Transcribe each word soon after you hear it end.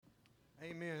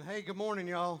Amen. Hey, good morning,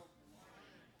 y'all.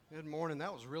 Good morning.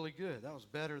 That was really good. That was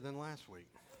better than last week.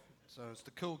 So it's the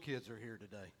cool kids are here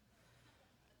today.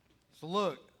 So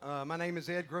look, my name is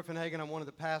Ed Griffinhagen. I'm one of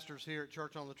the pastors here at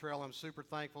Church on the Trail. I'm super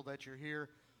thankful that you're here.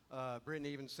 Brittany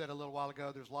even said a little while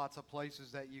ago, there's lots of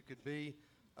places that you could be.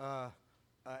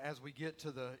 As we get to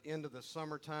the end of the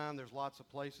summertime, there's lots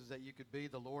of places that you could be.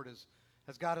 The Lord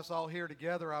has got us all here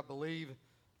together, I believe,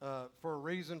 for a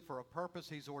reason, for a purpose.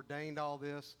 He's ordained all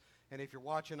this. And if you're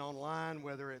watching online,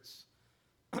 whether it's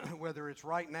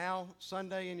right now,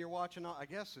 Sunday, and you're watching, I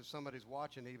guess if somebody's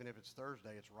watching, even if it's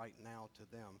Thursday, it's right now to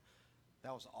them.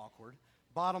 That was awkward.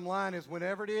 Bottom line is,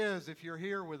 whenever it is, if you're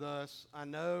here with us, I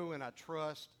know and I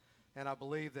trust and I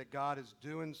believe that God is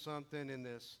doing something in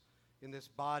this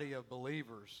body of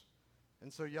believers.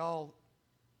 And so y'all,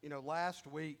 last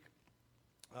week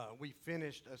we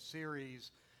finished a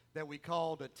series that we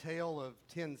called A Tale of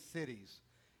 10 Cities.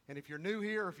 And if you're new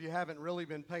here, if you haven't really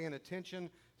been paying attention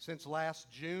since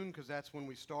last June, because that's when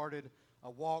we started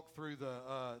a walk through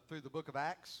the book of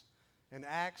Acts, and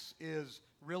Acts is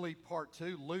really part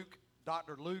 2.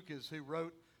 Dr. Luke is who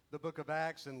wrote the book of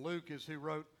Acts, and Luke is who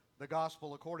wrote the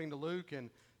gospel according to Luke, and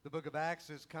the book of Acts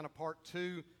is kind of part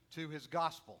 2 to his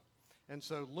gospel. And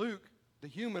so Luke, the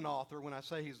human author, when I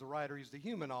say he's the writer, he's the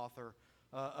human author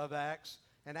of Acts,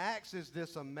 and Acts is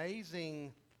this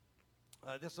amazing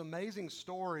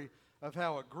story of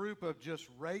how a group of just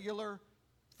regular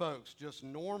folks, just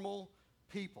normal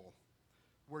people,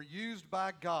 were used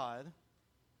by God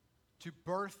to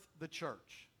birth the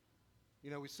church.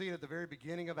 We see it at the very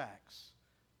beginning of Acts.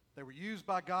 They were used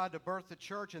by God to birth the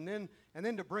church and then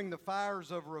to bring the fires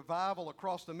of revival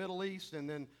across the Middle East and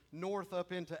then north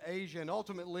up into Asia and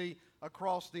ultimately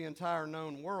across the entire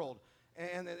known world.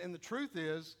 And the truth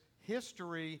is,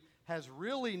 history has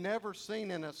really never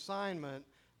seen an assignment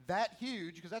that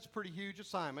huge, because that's a pretty huge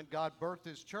assignment. God birthed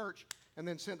his church and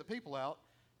then sent the people out.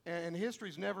 And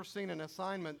history's never seen an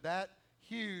assignment that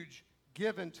huge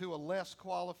given to a less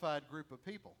qualified group of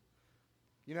people.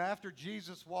 After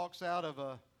Jesus walks out of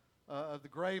the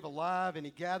grave alive and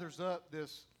he gathers up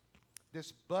this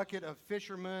bucket of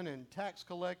fishermen and tax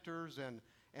collectors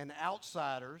and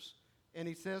outsiders, and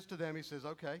he says to them, he says,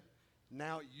 okay,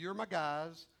 now you're my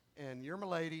guys and you're my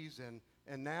ladies,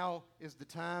 and now is the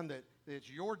time that it's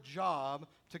your job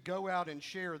to go out and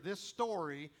share this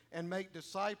story and make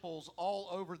disciples all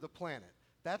over the planet.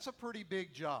 That's a pretty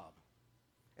big job.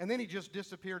 And then he just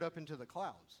disappeared up into the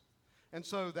clouds. And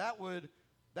so that would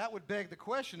beg the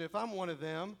question, if I'm one of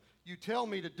them, you tell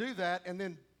me to do that, and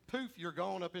then poof, you're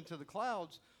gone up into the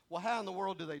clouds. Well, how in the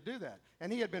world do they do that?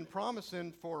 And he had been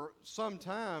promising for some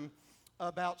time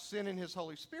about sending his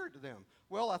Holy Spirit to them.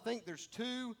 Well, I think there's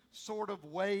two sort of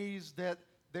ways that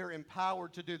they're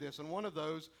empowered to do this. And one of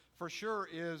those, for sure,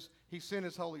 is he sent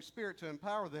his Holy Spirit to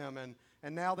empower them. And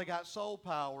now they got soul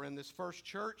power. And this first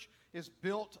church is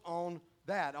built on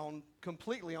that,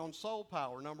 completely on soul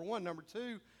power, number one. Number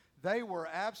two, they were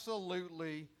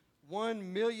absolutely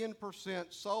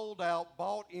 1,000,000% sold out,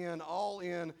 bought in, all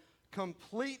in,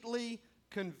 completely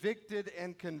convicted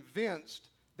and convinced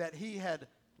that he had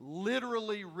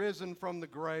literally risen from the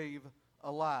grave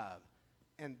alive.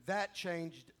 And that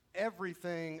changed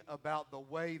everything about the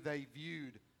way they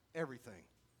viewed everything.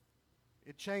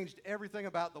 It changed everything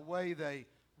about the way they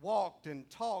walked and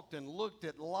talked and looked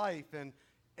at life. And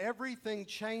everything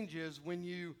changes when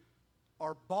you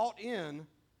are bought in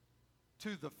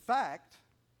to the fact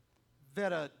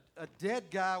that a dead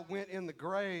guy went in the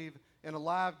grave and a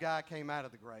live guy came out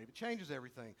of the grave. It changes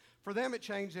everything. For them, it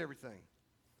changed everything.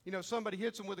 Somebody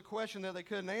hits them with a question that they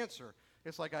couldn't answer.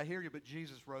 It's like, I hear you, but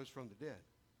Jesus rose from the dead.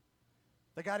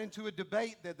 They got into a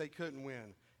debate that they couldn't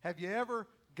win. Have you ever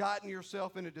gotten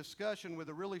yourself in a discussion with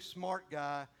a really smart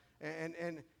guy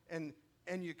and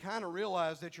you kind of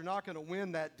realize that you're not going to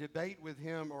win that debate with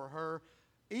him or her,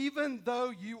 even though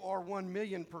you are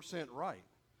 1,000,000% right?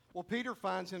 Well, Peter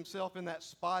finds himself in that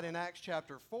spot in Acts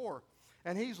chapter 4.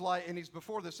 And he's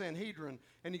before the Sanhedrin,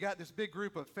 and you got this big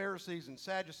group of Pharisees and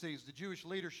Sadducees, the Jewish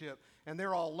leadership, and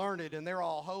they're all learned, and they're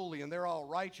all holy, and they're all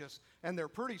righteous, and they're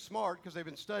pretty smart because they've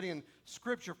been studying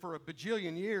Scripture for a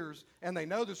bajillion years, and they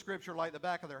know the Scripture like the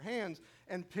back of their hands.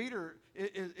 And Peter,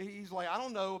 he's like, I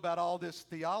don't know about all this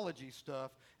theology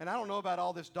stuff, and I don't know about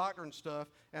all this doctrine stuff,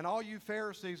 and all you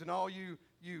Pharisees and all you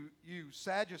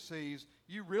Sadducees,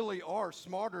 you really are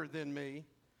smarter than me.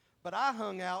 But I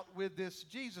hung out with this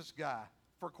Jesus guy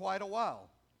for quite a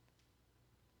while.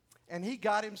 And he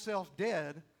got himself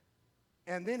dead,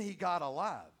 and then he got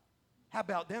alive. How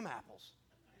about them apples?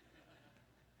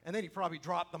 And then he probably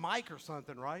dropped the mic or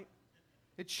something, right?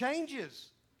 It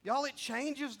changes. Y'all, it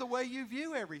changes the way you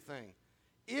view everything.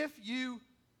 If you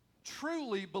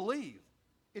truly believe,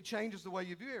 it changes the way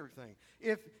you view everything.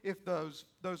 If those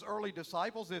early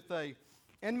disciples, if they,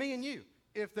 and me and you,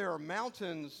 if there are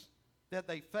mountains that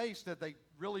they faced that they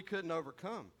really couldn't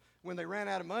overcome, when they ran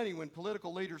out of money, when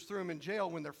political leaders threw them in jail,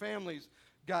 when their families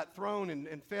got thrown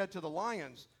and fed to the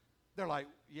lions, they're like,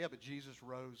 yeah, but Jesus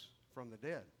rose from the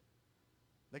dead.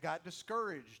 They got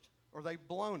discouraged or they've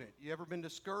blown it. You ever been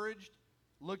discouraged,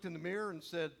 looked in the mirror and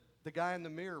said, the guy in the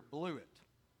mirror blew it?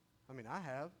 I mean, I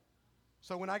have.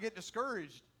 So when I get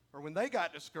discouraged, or when they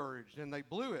got discouraged and they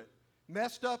blew it,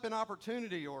 messed up an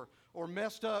opportunity or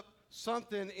messed up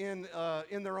something in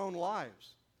their own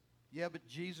lives, yeah, but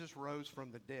Jesus rose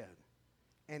from the dead.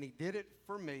 And he did it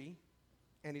for me,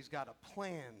 and he's got a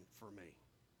plan for me.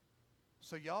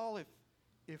 So y'all,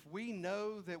 if we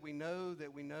know that we know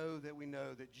that we know that we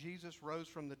know that Jesus rose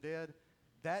from the dead,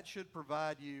 that should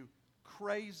provide you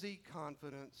crazy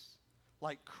confidence,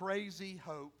 like crazy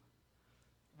hope.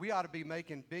 We ought to be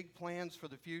making big plans for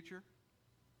the future,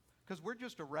 because we're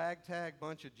just a ragtag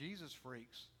bunch of Jesus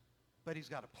freaks. But he's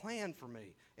got a plan for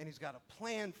me, and he's got a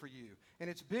plan for you. And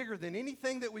it's bigger than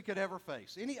anything that we could ever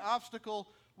face. Any obstacle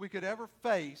we could ever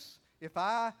face, if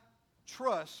I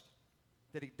trust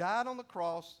that he died on the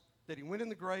cross, that he went in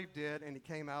the grave dead, and he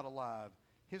came out alive,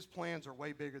 his plans are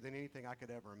way bigger than anything I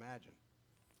could ever imagine.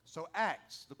 So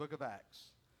Acts, the book of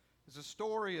Acts, is a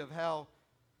story of how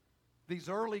these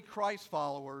early Christ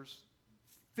followers,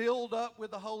 filled up with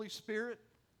the Holy Spirit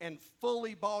and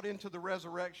fully bought into the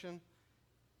resurrection,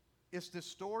 it's this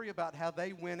story about how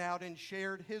they went out and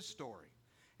shared his story.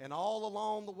 And all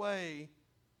along the way,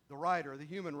 the writer, the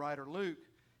human writer, Luke,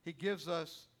 he gives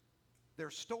us their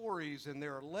stories, and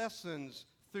there are lessons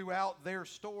throughout their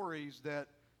stories that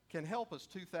can help us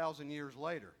 2,000 years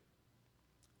later.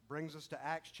 Brings us to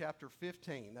Acts chapter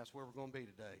 15. That's where we're going to be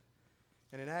today.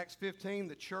 And in Acts 15,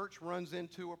 the church runs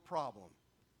into a problem.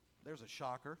 There's a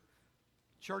shocker.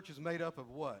 Church is made up of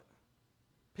what?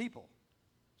 People.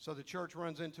 So the church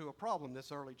runs into a problem,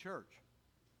 this early church.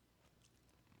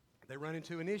 They run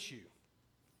into an issue.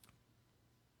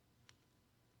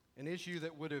 An issue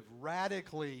that would have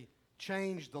radically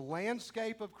changed the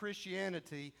landscape of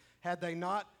Christianity had they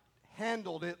not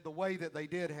handled it the way that they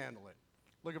did handle it.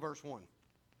 Look at verse 1.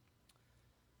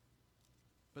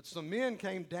 But some men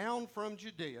came down from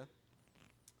Judea.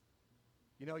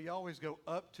 You know, you always go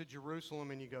up to Jerusalem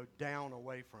and you go down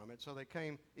away from it. So they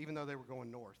came, even though they were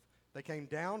going north. They came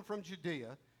down from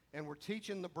Judea and were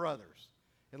teaching the brothers,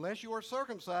 unless you are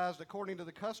circumcised according to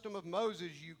the custom of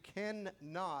Moses, you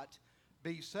cannot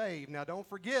be saved. Now, don't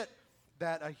forget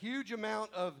that a huge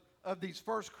amount of these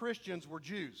first Christians were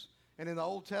Jews. And in the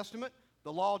Old Testament,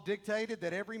 the law dictated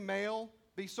that every male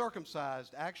be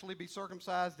circumcised, actually be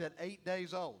circumcised at 8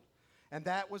 days old. And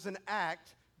that was an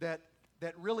act that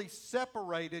really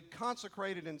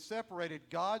consecrated and separated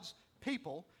God's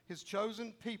people, his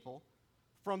chosen people,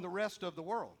 from the rest of the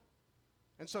world.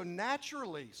 And so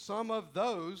naturally, some of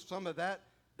that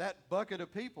bucket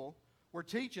of people were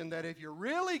teaching that if you're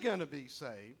really going to be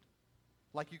saved,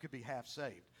 like you could be half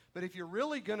saved, but if you're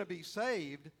really going to be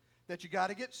saved, that you got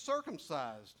to get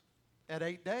circumcised at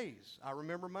 8 days. I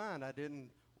remember mine. I didn't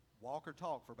walk or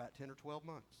talk for about 10 or 12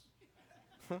 months.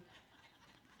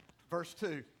 Verse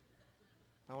 2.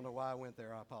 I don't know why I went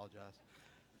there. I apologize.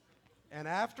 And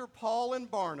after Paul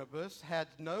and Barnabas had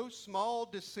no small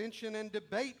dissension and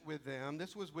debate with them,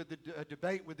 this was with a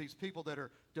debate with these people that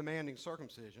are demanding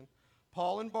circumcision,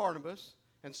 Paul and Barnabas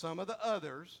and some of the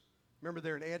others, remember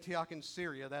they're in Antioch in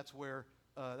Syria, that's where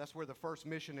the first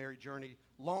missionary journey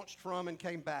launched from and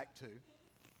came back to.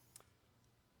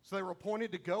 So they were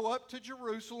appointed to go up to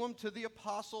Jerusalem to the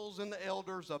apostles and the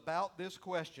elders about this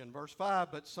question. Verse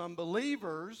 5, but some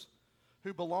believers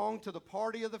who belonged to the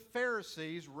party of the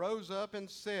Pharisees rose up and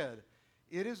said,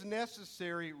 it is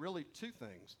necessary, really two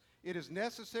things. It is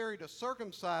necessary to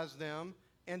circumcise them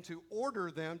and to order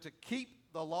them to keep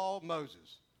the law of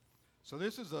Moses. So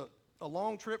this is a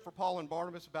long trip for Paul and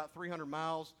Barnabas, about 300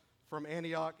 miles from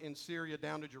Antioch in Syria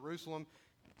down to Jerusalem.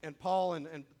 And Paul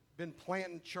and been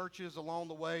planting churches along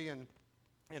the way and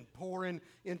pouring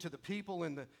into the people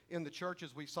in the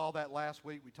churches. We saw that last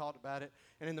week. We talked about it.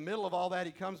 And in the middle of all that,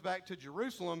 he comes back to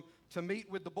Jerusalem to meet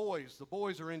with the boys. The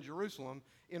boys are in Jerusalem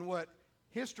in what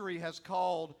history has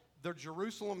called the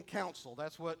Jerusalem Council.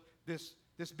 That's what this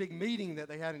big meeting that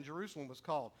they had in Jerusalem was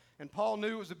called. And Paul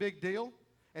knew it was a big deal,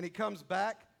 and he comes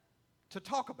back to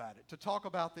talk about it, to talk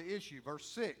about the issue. Verse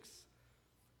 6,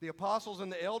 the apostles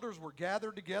and the elders were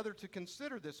gathered together to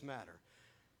consider this matter.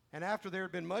 And after there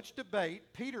had been much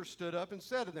debate, Peter stood up and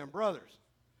said to them, brothers,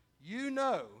 you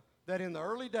know that in the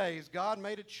early days God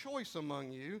made a choice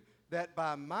among you that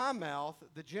by my mouth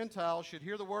the Gentiles should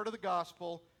hear the word of the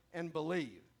gospel and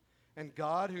believe. And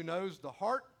God, who knows the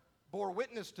heart, bore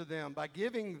witness to them by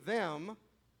giving them,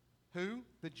 who?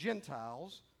 The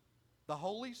Gentiles, the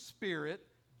Holy Spirit,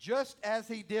 just as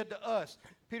he did to us.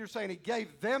 Peter's saying he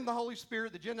gave them the Holy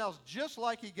Spirit, the Gentiles, just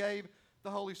like he gave the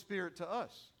Holy Spirit to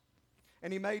us.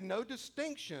 And he made no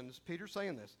distinctions, Peter's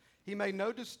saying this, he made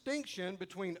no distinction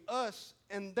between us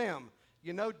and them.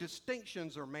 You know,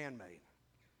 distinctions are man-made.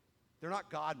 They're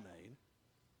not God-made.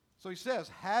 So he says,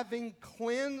 having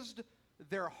cleansed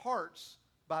their hearts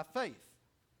by faith.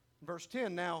 Verse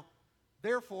 10, now,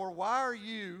 therefore, why are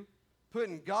you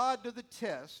putting God to the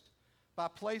test by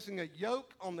placing a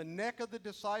yoke on the neck of the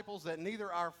disciples that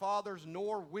neither our fathers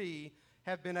nor we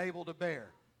have been able to bear?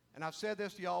 And I've said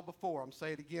this to y'all before. I'm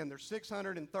saying it again. There's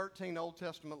 613 Old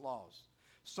Testament laws.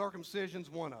 Circumcision's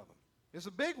one of them. It's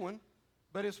a big one,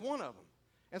 but it's one of them.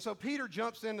 And so Peter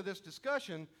jumps into this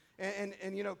discussion,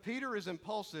 and you know, Peter is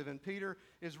impulsive, and Peter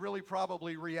is really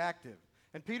probably reactive.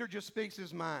 And Peter just speaks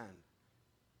his mind.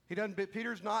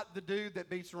 Peter's not the dude that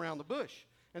beats around the bush.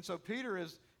 And so Peter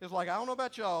is like, I don't know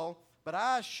about y'all, but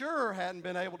I sure hadn't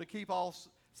been able to keep all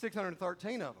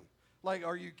 613 of them. Like,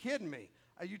 are you kidding me?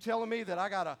 Are you telling me that I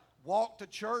got to walk to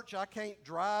church? I can't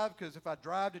drive because if I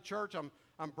drive to church,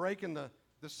 I'm breaking the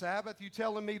Sabbath? You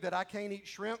telling me that I can't eat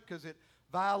shrimp because it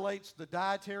violates the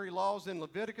dietary laws in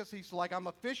Leviticus? He's like, I'm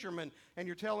a fisherman, and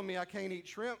you're telling me I can't eat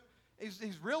shrimp?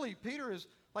 Peter is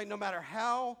like, no matter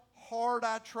how hard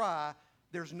I try,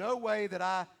 there's no way that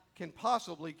I can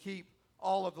possibly keep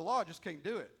all of the law. I just can't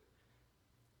do it.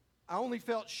 I only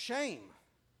felt shame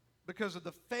because of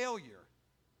the failure.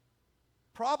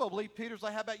 Probably, Peter's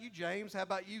like, how about you, James? How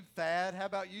about you, Thad? How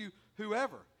about you,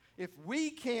 whoever? If we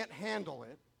can't handle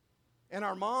it, and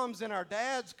our moms and our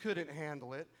dads couldn't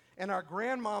handle it, and our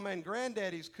grandmama and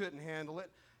granddaddies couldn't handle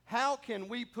it, how can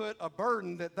we put a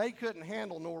burden that they couldn't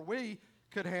handle nor we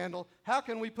could handle? How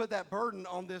can we put that burden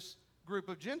on this group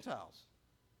of Gentiles?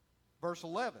 Verse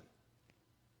 11.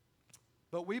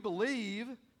 But we believe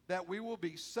that we will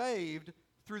be saved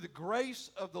through the grace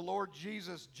of the Lord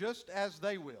Jesus, just as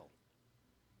they will.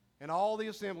 And all the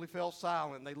assembly fell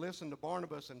silent. They listened to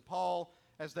Barnabas and Paul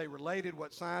as they related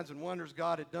what signs and wonders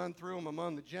God had done through them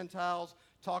among the Gentiles,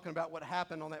 talking about what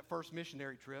happened on that first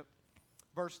missionary trip.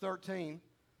 Verse 13,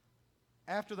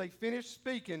 after they finished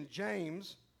speaking,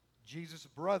 James, Jesus'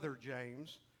 brother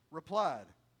James, replied,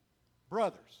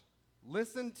 brothers,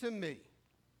 listen to me.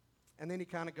 And then he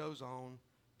kind of goes on.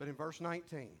 But in verse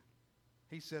 19,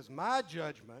 he says, my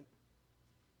judgment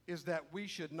is that we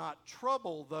should not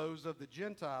trouble those of the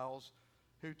Gentiles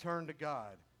who turn to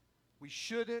God. We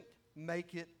shouldn't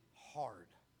make it hard.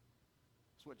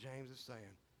 That's what James is saying.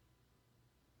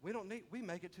 We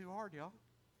make it too hard, y'all.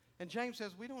 And James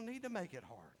says we don't need to make it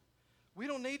hard. We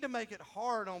don't need to make it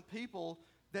hard on people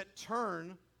that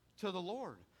turn to the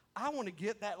Lord. I want to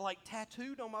get that like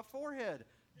tattooed on my forehead.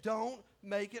 Don't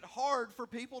make it hard for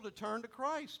people to turn to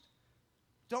Christ.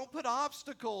 Don't put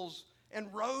obstacles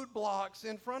and roadblocks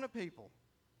in front of people.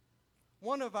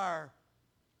 One of our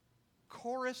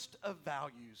corest of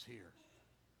values here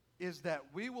is that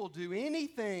we will do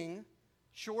anything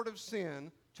short of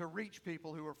sin to reach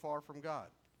people who are far from God.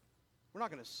 We're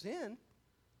not going to sin,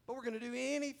 but we're going to do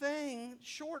anything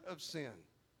short of sin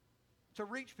to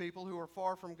reach people who are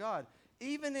far from God.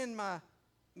 Even in my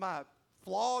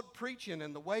flawed preaching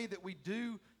and the way that we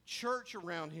do church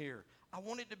around here, I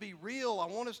want it to be real. I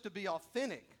want us to be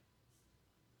authentic.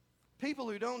 People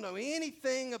who don't know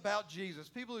anything about Jesus,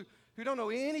 people who don't know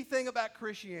anything about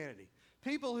Christianity,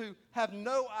 people who have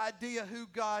no idea who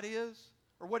God is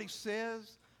or what he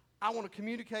says, I want to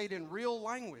communicate in real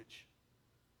language,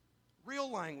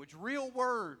 real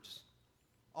words,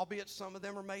 albeit some of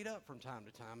them are made up from time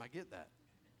to time. I get that.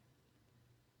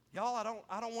 Y'all,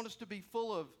 I don't want us to be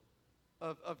full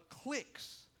of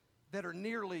cliques that are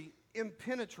nearly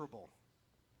impenetrable,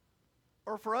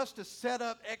 or for us to set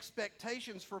up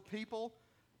expectations for people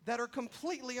that are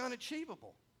completely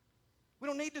unachievable. We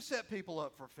don't need to set people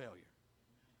up for failure.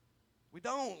 We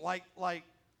don't like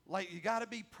you got to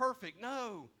be perfect.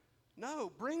 No,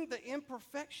 bring the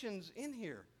imperfections in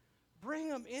here. Bring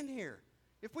them in here.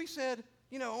 If we said,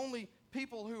 only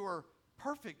people who are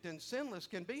perfect and sinless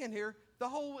can be in here, the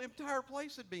whole entire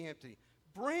place would be empty.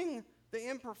 Bring the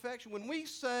imperfection. When we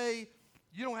say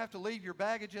you don't have to leave your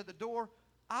baggage at the door,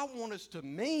 I want us to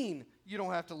mean you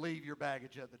don't have to leave your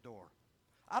baggage at the door.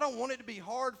 I don't want it to be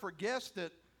hard for guests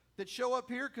that show up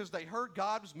here because they heard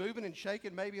God was moving and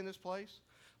shaking maybe in this place,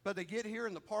 but they get here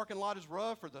and the parking lot is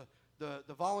rough, or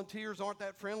the volunteers aren't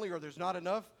that friendly, or there's not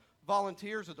enough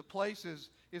volunteers, or the place is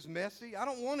messy. I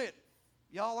don't want it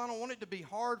Y'all, I don't want it to be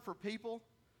hard for people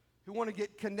who want to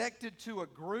get connected to a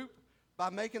group by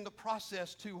making the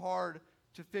process too hard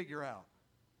to figure out.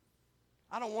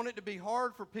 I don't want it to be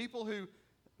hard for people who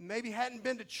maybe hadn't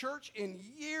been to church in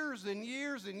years and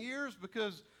years and years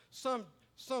because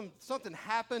something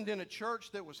happened in a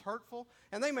church that was hurtful,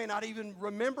 and they may not even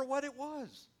remember what it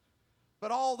was.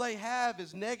 But all they have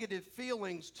is negative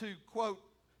feelings to, quote,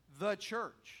 the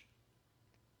church.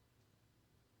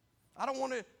 I don't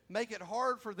want to make it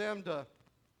hard for them to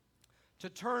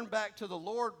turn back to the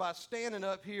Lord by standing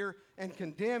up here and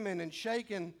condemning and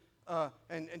shaking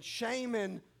and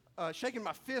shaming, shaking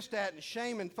my fist at and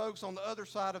shaming folks on the other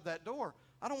side of that door.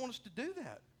 I don't want us to do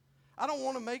that. I don't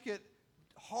want to make it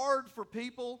hard for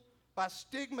people by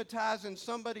stigmatizing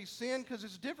somebody's sin because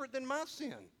it's different than my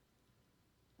sin.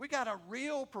 We got a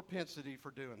real propensity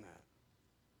for doing that.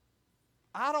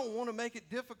 I don't want to make it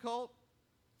difficult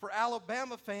for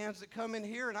Alabama fans that come in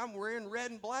here and I'm wearing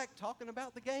red and black talking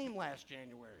about the game last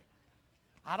January.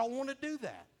 I don't want to do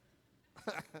that.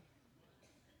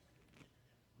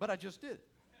 But I just did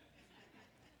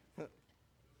it.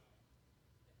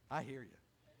 I hear you.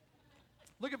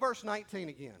 Look at verse 19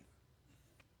 again.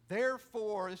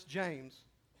 Therefore, it's James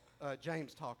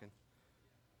talking.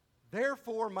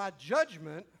 Therefore, my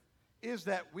judgment is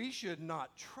that we should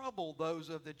not trouble those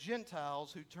of the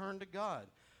Gentiles who turn to God,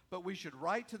 but we should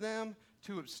write to them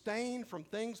to abstain from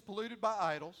things polluted by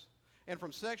idols, and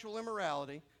from sexual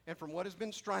immorality, and from what has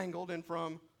been strangled, and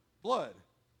from blood.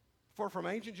 For from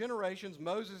ancient generations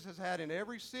Moses has had in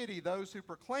every city those who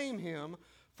proclaim him,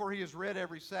 for he has read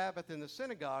every Sabbath in the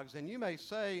synagogues. And you may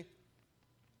say,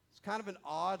 it's kind of an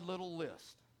odd little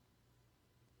list.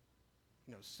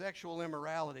 You know, sexual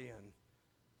immorality and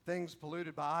things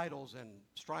polluted by idols and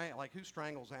like who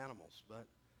strangles animals. But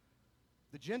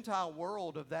the Gentile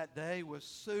world of that day was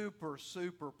super,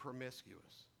 super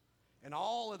promiscuous. And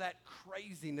all of that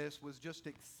craziness was just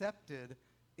accepted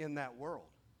in that world.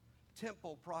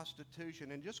 Temple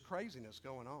prostitution and just craziness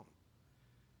going on.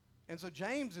 And so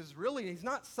James is really, he's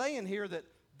not saying here that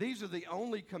these are the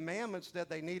only commandments that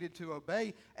they needed to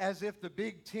obey, as if the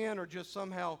Big Ten are just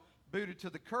somehow booted to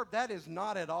the curb. That is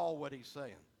not at all what he's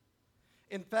saying.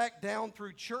 In fact, down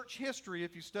through church history,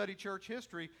 if you study church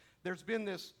history, there's been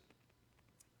this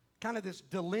kind of this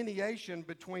delineation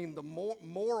between the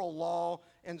moral law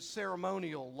and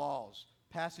ceremonial laws.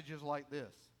 Passages like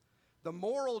this. The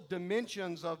moral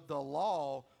dimensions of the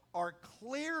law are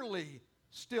clearly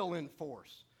still in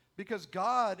force because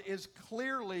God is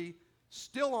clearly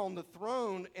still on the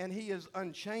throne and he is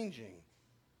unchanging.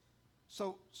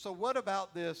 So what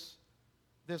about this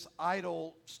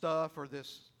idol stuff or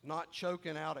this not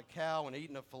choking out a cow and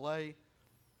eating a fillet?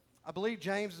 I believe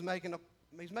James is making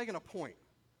a point.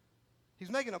 He's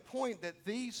making a point that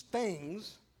these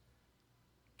things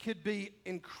could be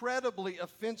incredibly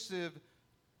offensive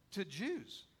to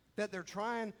Jews, that they're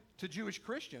trying to Jewish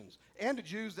Christians and to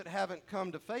Jews that haven't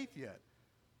come to faith yet.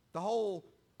 The whole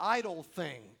idol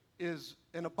thing is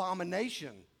an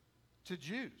abomination to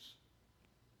Jews.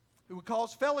 It would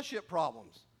cause fellowship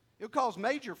problems. It would cause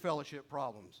major fellowship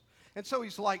problems. And so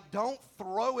he's like, don't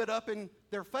throw it up in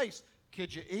their face.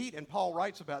 Could you eat? And Paul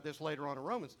writes about this later on in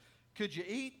Romans. Could you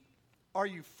eat? Are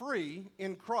you free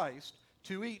in Christ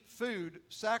to eat food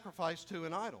sacrificed to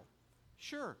an idol?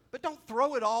 Sure, but don't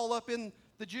throw it all up in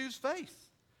the Jew's face.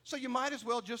 So you might as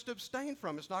well just abstain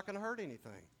from it. It's not going to hurt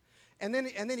anything. And then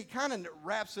he kind of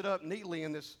wraps it up neatly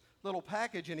in this little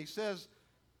package, and he says,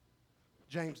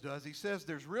 James does, he says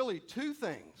there's really two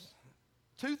things.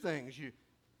 Two things. You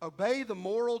obey the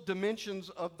moral dimensions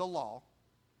of the law,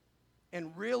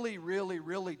 and really, really,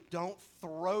 really don't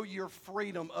throw your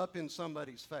freedom up in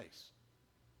somebody's face.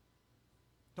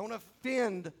 Don't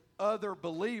offend other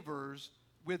believers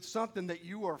with something that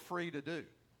you are free to do.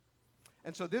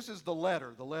 And so this is the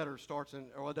letter. The letter starts in,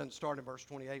 or it doesn't start in verse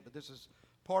 28, but this is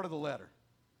part of the letter.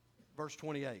 Verse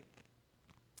 28.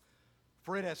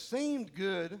 For it has seemed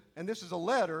good, and this is a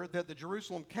letter that the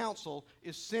Jerusalem council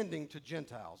is sending to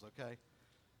Gentiles, okay?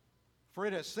 For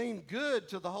it has seemed good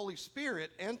to the Holy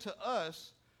Spirit and to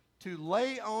us to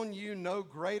lay on you no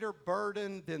greater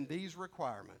burden than these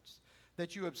requirements,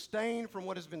 that you abstain from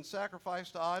what has been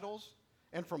sacrificed to idols,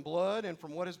 and from blood, and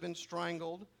from what has been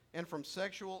strangled, and from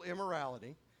sexual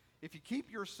immorality. If you keep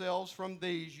yourselves from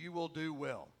these, you will do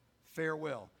well.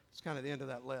 Farewell. It's kind of the end of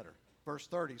that letter. Verse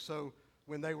 30. So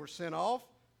when they were sent off,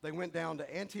 they went down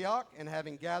to Antioch, and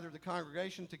having gathered the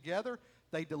congregation together,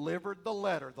 they delivered the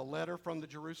letter from the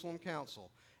Jerusalem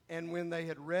council. And when they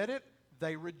had read it,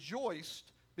 they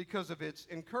rejoiced because of its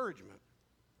encouragement.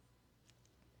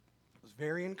 It was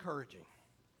very encouraging.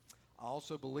 I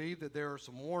also believe that there are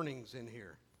some warnings in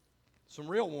here. Some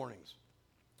real warnings.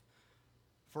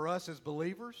 For us as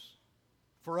believers,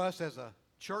 for us as a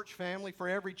church family, for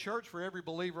every church, for every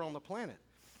believer on the planet.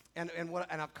 And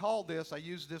I've called this, I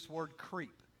use this word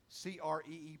creep,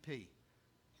 C-R-E-E-P.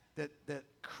 That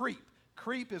creep.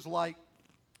 Creep is like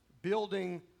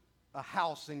building a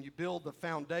house, and you build the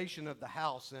foundation of the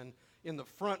house, and in the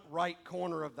front right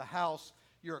corner of the house,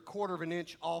 you're a quarter of an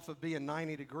inch off of being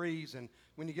 90 degrees, and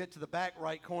when you get to the back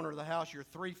right corner of the house, you're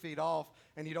 3 feet off,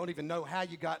 and you don't even know how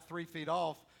you got 3 feet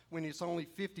off when it's only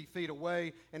 50 feet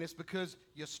away, and it's because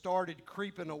you started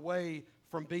creeping away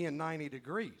from being 90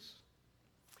 degrees.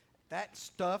 That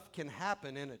stuff can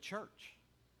happen in a church.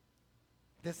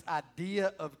 This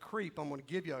idea of creep, I'm going to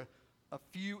give you a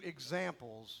few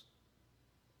examples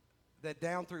that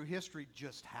down through history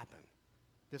just happened.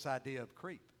 This idea of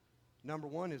creep. Number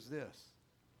one is this.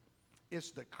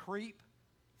 It's the creep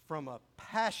from a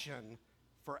passion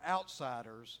for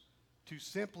outsiders to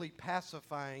simply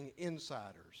pacifying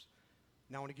insiders.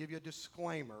 Now, I want to give you a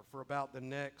disclaimer for about the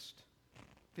next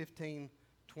 15,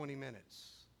 20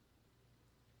 minutes.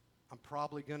 I'm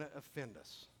probably going to offend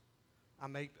us. I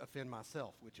may offend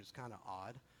myself, which is kind of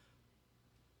odd.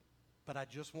 But I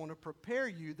just want to prepare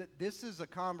you that this is a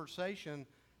conversation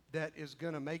that is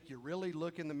going to make you really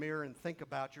look in the mirror and think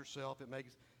about yourself. It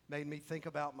made me think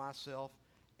about myself.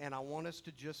 And I want us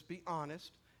to just be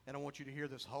honest. And I want you to hear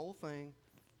this whole thing.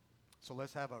 So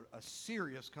let's have a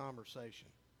serious conversation.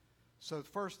 So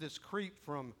first, this creep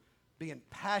from being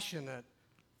passionate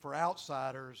for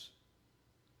outsiders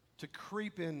to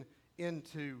creeping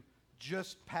into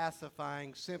just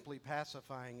simply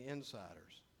pacifying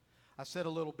insiders. I said a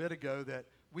little bit ago that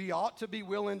we ought to be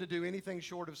willing to do anything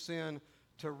short of sin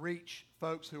to reach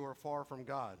folks who are far from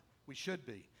God. We should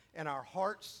be. And our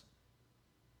hearts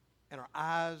and our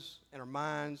eyes and our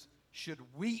minds should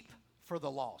weep for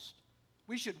the lost.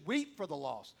 We should weep for the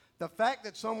lost. The fact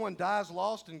that someone dies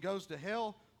lost and goes to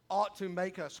hell ought to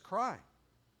make us cry.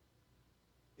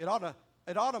 It ought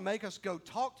to make us go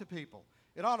talk to people.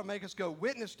 It ought to make us go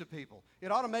witness to people.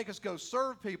 It ought to make us go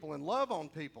serve people and love on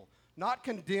people. Not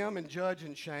condemn and judge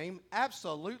and shame.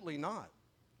 Absolutely not.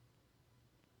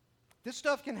 This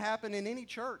stuff can happen in any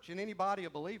church, in any body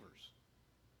of believers.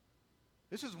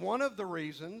 This is one of the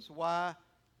reasons why,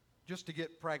 just to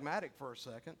get pragmatic for a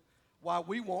second, why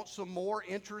we want some more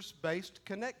interest-based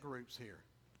connect groups here.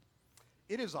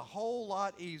 It is a whole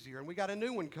lot easier, and we got a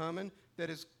new one coming that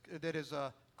is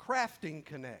a Crafting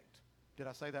Connect. Did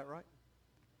I say that right?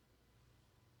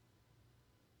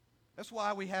 That's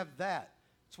why we have that.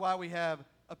 That's why we have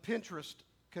a Pinterest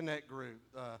Connect group,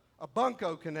 a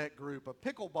Bunko Connect group, a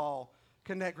Pickleball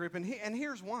Connect group, and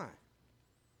here's why.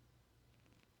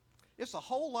 It's a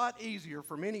whole lot easier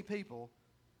for many people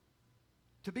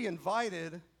to be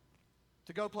invited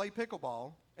to go play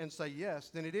pickleball and say yes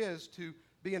than it is to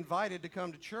be invited to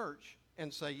come to church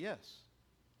and say yes.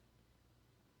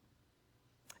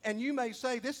 And you may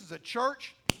say, this is a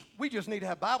church, we just need to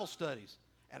have Bible studies.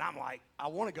 And I'm like, I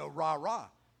want to go rah-rah,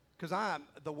 because I'm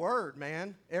the Word,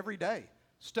 man, every day,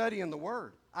 studying the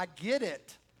Word. I get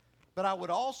it. But I would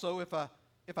also, if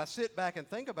I sit back and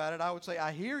think about it, I would say,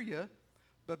 I hear you,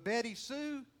 but Betty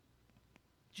Sue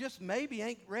just maybe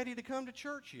ain't ready to come to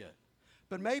church yet.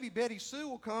 But maybe Betty Sue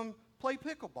will come play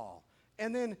pickleball.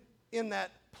 And then in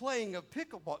that playing of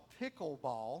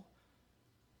pickleball,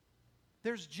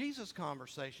 there's Jesus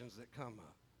conversations that come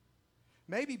up.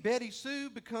 Maybe Betty Sue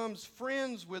becomes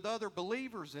friends with other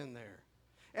believers in there.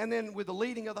 And then with the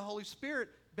leading of the Holy Spirit,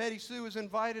 Betty Sue is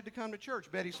invited to come to church.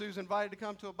 Betty Sue is invited to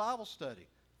come to a Bible study.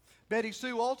 Betty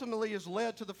Sue ultimately is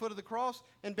led to the foot of the cross,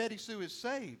 and Betty Sue is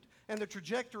saved. And the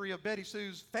trajectory of Betty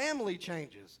Sue's family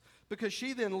changes because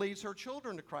she then leads her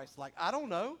children to Christ. Like, I don't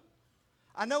know.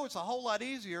 I know it's a whole lot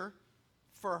easier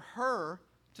for her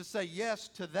to say yes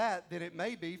to that than it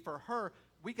may be for her.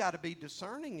 We got to be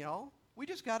discerning, y'all. We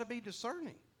just got to be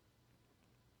discerning.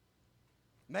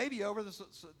 Maybe over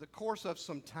the course of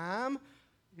some time,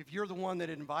 if you're the one that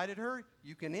invited her,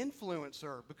 you can influence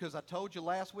her. Because I told you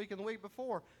last week and the week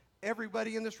before,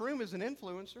 everybody in this room is an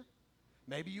influencer.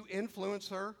 Maybe you influence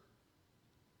her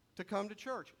to come to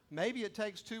church. Maybe it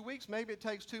takes 2 weeks. Maybe it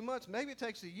takes 2 months. Maybe it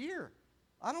takes a year.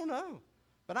 I don't know.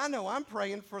 But I know I'm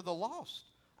praying for the lost.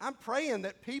 I'm praying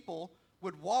that people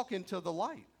would walk into the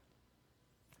light.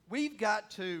 We've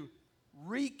got to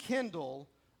rekindle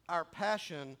our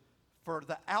passion for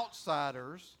the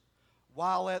outsiders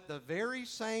while at the very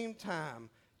same time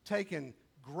taking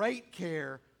great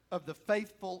care of the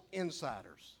faithful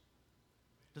insiders.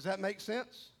 Does that make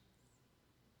sense?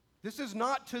 This is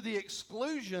not to the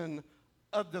exclusion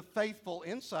of the faithful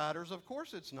insiders. Of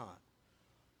course it's not.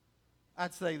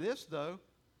 I'd say this, though.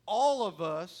 All of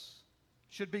us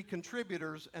should be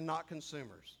contributors and not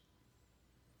consumers.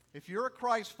 If you're a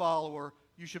Christ follower,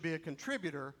 you should be a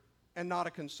contributor and not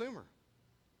a consumer.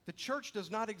 The church does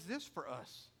not exist for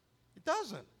us. It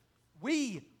doesn't.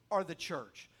 We are the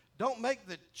church. Don't make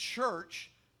the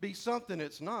church be something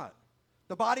it's not.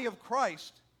 The body of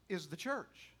Christ is the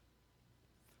church.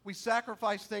 We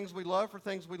sacrifice things we love for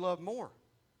things we love more.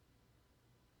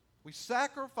 We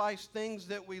sacrifice things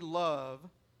that we love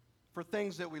for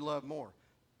things that we love more.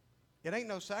 It ain't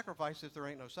no sacrifice if there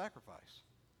ain't no sacrifice.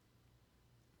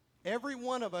 Every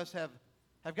one of us have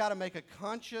got to make a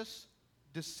conscious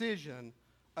decision,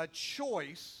 a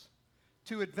choice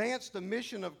to advance the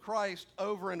mission of Christ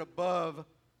over and above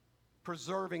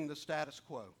preserving the status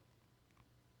quo.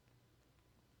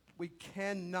 We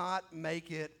cannot make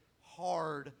it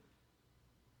hard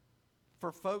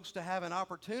for folks to have an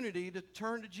opportunity to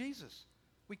turn to Jesus.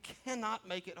 We cannot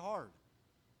make it hard.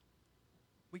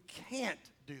 We can't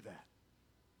do that.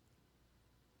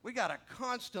 We got to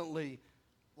constantly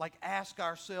ask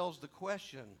ourselves the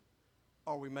question,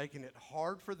 are we making it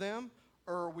hard for them,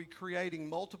 or are we creating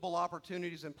multiple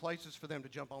opportunities and places for them to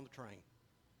jump on the train?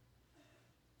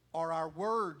 Are our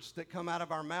words that come out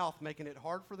of our mouth making it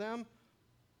hard for them,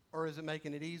 or is it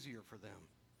making it easier for them?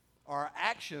 Our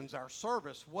actions, our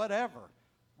service, whatever,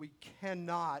 we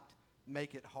cannot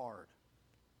make it hard.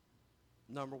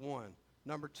 Number one.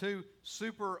 Number two,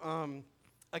 super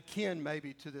akin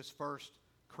maybe to this first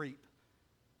creep,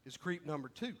 is creep number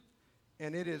two,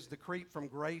 and it is the creep from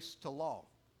grace to law.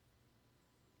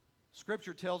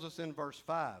 Scripture tells us in verse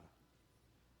 5,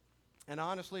 and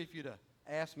honestly, if you'd have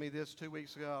asked me this 2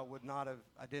 weeks ago,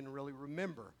 I didn't really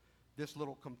remember this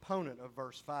little component of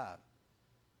verse 5.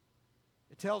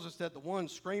 It tells us that the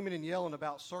ones screaming and yelling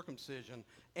about circumcision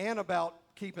and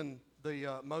about keeping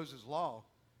the Moses law,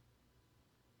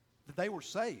 that they were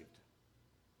saved.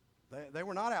 They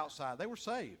were not outside. They were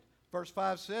saved. Verse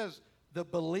 5 says, the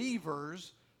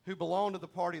believers who belong to the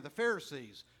party of the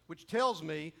Pharisees, which tells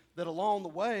me that along the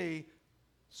way,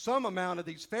 some amount of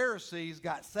these Pharisees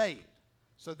got saved.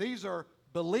 So these are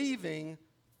believing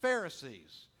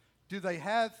Pharisees. Do they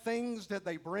have things that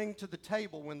they bring to the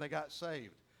table when they got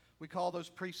saved? We call those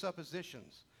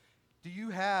presuppositions. Do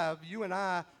you and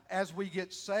I, as we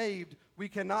get saved, we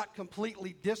cannot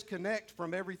completely disconnect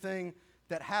from everything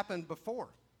that happened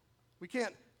before.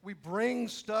 We bring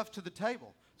stuff to the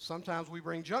table. Sometimes we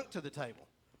bring junk to the table.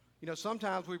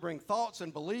 Sometimes we bring thoughts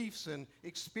and beliefs and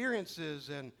experiences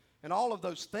and all of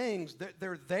those things.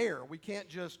 They're there. We can't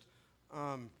just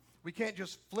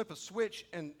flip a switch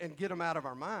and get them out of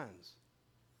our minds.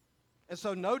 And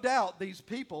so no doubt these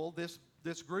people,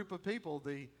 this group of people,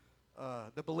 the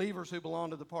believers who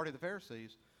belong to the party of the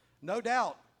Pharisees, no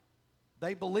doubt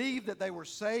they believed that they were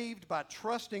saved by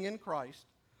trusting in Christ,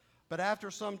 but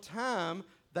after some time,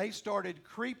 they started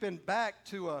creeping back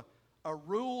to a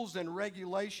rules and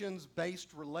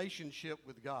regulations-based relationship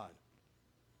with God.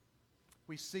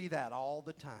 We see that all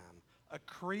the time. A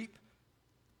creep,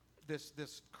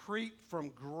 this creep from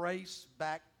grace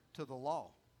back to the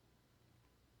law.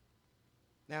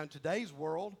 Now, in today's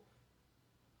world,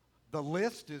 the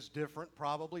list is different,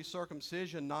 probably.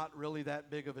 Circumcision, not really that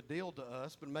big of a deal to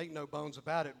us, but make no bones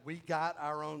about it, we got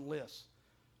our own lists.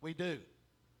 We do.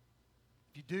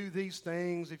 If you do these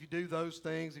things, if you do those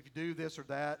things, if you do this or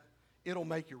that, it'll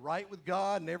make you right with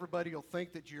God, and everybody will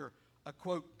think that you're a,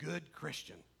 quote, good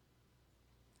Christian.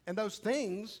 And those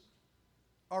things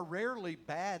are rarely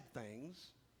bad things,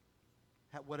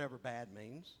 whatever bad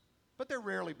means, but they're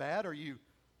rarely bad. Are you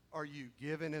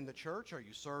giving in the church? Are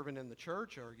you serving in the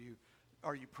church?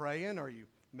 Are you praying?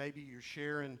 Maybe you're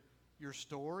sharing your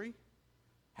story?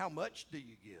 How much do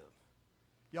you give?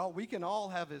 Y'all, we can all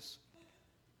have this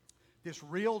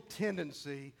real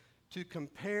tendency to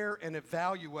compare and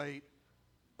evaluate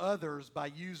others by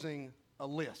using a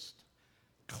list,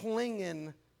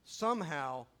 clinging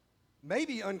somehow,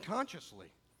 maybe unconsciously,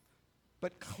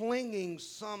 but clinging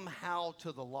somehow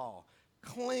to the law,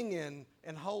 clinging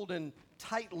and holding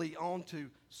tightly onto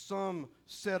some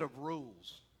set of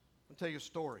rules. I'll tell you a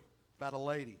story about a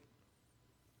lady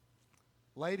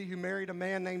who married a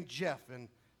man named Jeff, and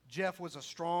Jeff was a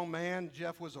strong man.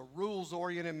 Jeff was a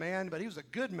rules-oriented man, but he was a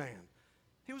good man.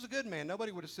 He was a good man.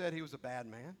 Nobody would have said he was a bad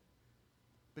man.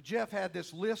 But Jeff had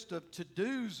this list of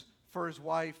to-dos for his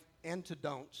wife and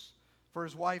to-don'ts for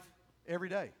his wife every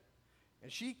day.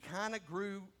 And she kind of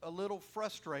grew a little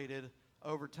frustrated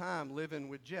over time living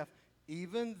with Jeff,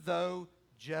 even though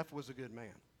Jeff was a good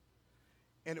man.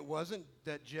 And it wasn't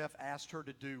that Jeff asked her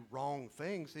to do wrong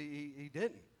things. He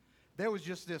didn't. There was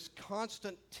just this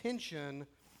constant tension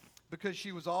because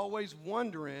she was always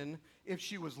wondering if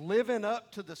she was living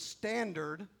up to the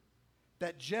standard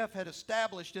that Jeff had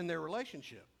established in their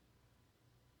relationship.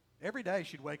 Every day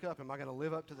she'd wake up, am I going to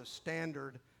live up to the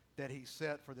standard that he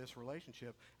set for this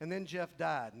relationship? And then Jeff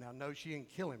died. Now, no, she didn't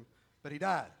kill him, but he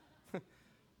died.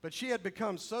 But she had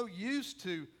become so used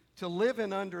to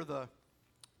living under the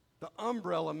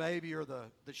umbrella maybe, or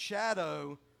the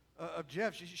shadow of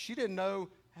Jeff. She didn't know,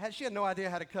 she had no idea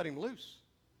how to cut him loose.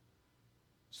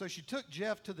 So she took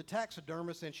Jeff to the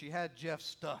taxidermist and she had Jeff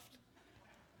stuffed.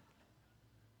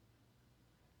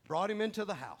 Brought him into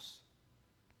the house.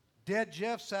 Dead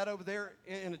Jeff sat over there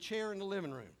in a chair in the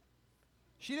living room.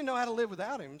 She didn't know how to live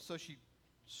without him, so she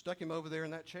stuck him over there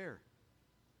in that chair.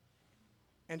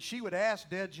 And she would ask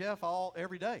dead Jeff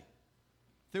every day,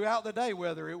 throughout the day,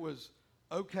 whether it was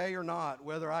okay or not,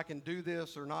 whether I can do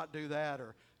this or not do that,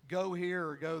 or go here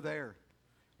or go there.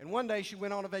 And one day she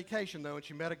went on a vacation, though, and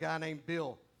she met a guy named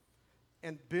Bill.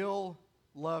 And Bill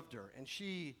loved her, and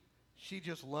she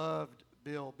just loved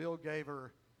Bill. Bill gave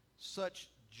her such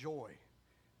joy.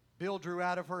 Bill drew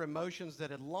out of her emotions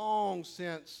that had long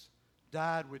since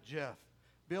died with Jeff.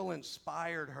 Bill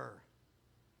inspired her.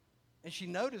 And she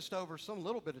noticed over some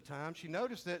little bit of time, she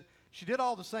noticed that she did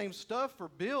all the same stuff for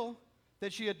Bill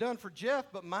that she had done for Jeff,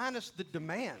 but minus the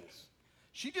demands.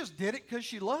 She just did it because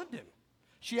she loved him.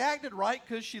 She acted right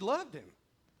because she loved him.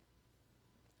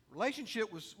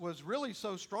 Relationship was really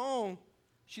so strong,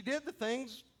 she did the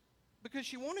things because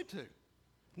she wanted to.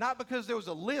 Not because there was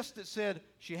a list that said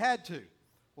she had to.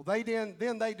 Well,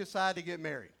 then they decided to get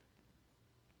married.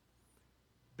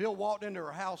 Bill walked into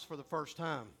her house for the first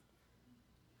time.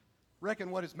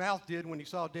 Reckon what his mouth did when he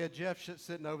saw dead Jeff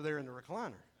sitting over there in the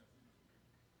recliner.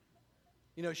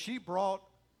 You know, she brought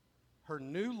her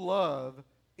new love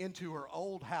into her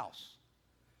old house.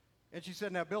 And she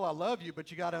said, now, Bill, I love you,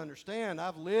 but you got to understand,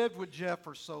 I've lived with Jeff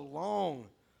for so long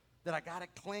that I got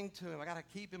to cling to him. I got to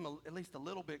keep him at least a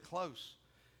little bit close.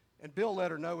 And Bill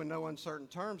let her know in no uncertain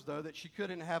terms, though, that she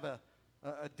couldn't have a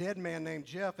dead man named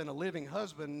Jeff and a living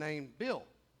husband named Bill.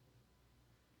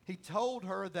 He told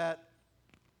her that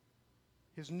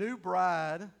his new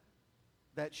bride,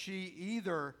 that she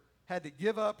either had to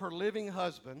give up her living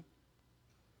husband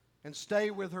and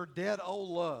stay with her dead old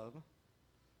love,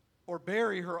 or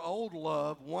bury her old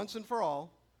love once and for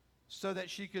all, so that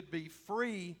she could be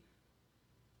free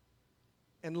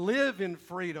and live in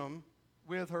freedom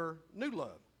with her new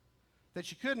love. That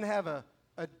she couldn't have a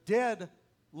dead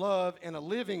love and a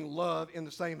living love in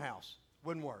the same house.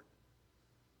 Wouldn't work.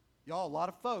 Y'all, a lot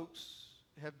of folks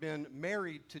have been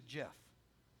married to Jeff.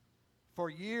 For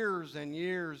years and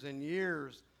years and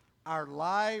years, our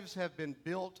lives have been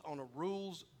built on a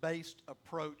rules-based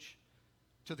approach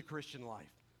to the Christian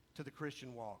life, to the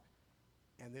Christian walk.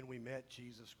 And then we met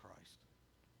Jesus Christ.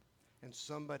 And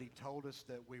somebody told us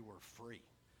that we were free.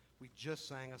 We just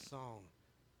sang a song.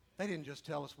 They didn't just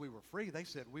tell us we were free. They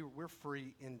said we're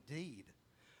free indeed.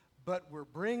 But we're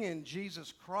bringing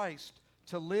Jesus Christ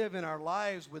to live in our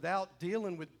lives without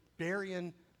dealing with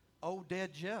burying old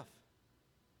dead Jeff.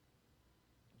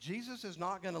 Jesus is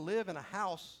not going to live in a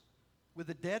house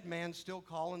with a dead man still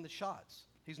calling the shots.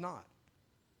 He's not.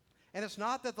 And it's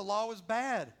not that the law is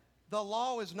bad. The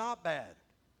law is not bad.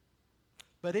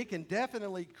 But it can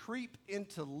definitely creep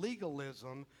into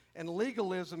legalism, and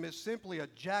legalism is simply a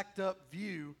jacked up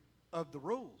view of the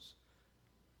rules.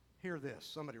 Hear this.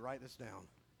 Somebody write this down.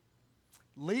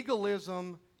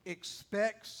 Legalism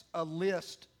expects a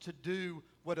list to do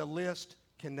what a list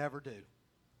can never do.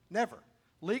 Never.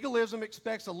 Legalism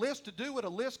expects a list to do what a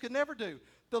list could never do.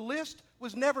 The list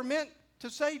was never meant to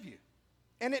save you.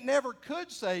 And it never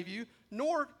could save you,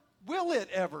 nor will it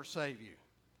ever save you.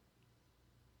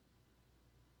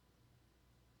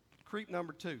 Creep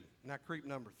number 2. Now creep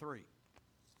number 3.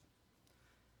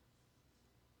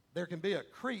 There can be a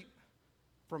creep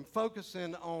from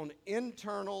focusing on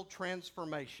internal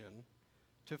transformation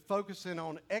to focusing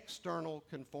on external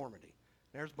conformity.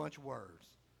 There's a bunch of words.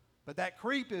 But that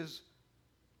creep is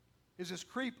this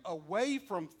creep away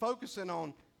from focusing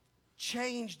on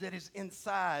change that is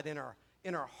inside in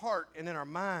our heart and in our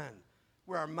mind,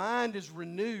 where our mind is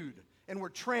renewed and we're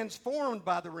transformed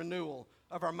by the renewal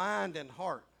of our mind and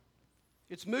heart.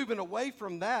 It's moving away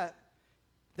from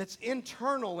that's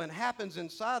internal and happens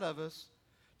inside of us,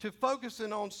 to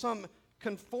focusing on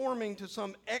conforming to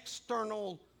some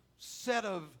external set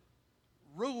of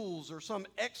rules, or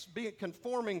being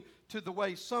conforming to the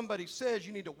way somebody says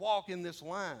you need to walk in this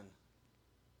line.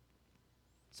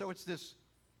 So it's this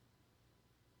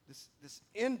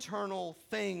internal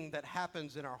thing that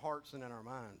happens in our hearts and in our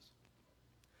minds.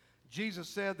 Jesus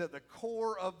said that the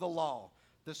core of the law,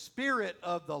 the spirit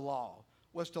of the law,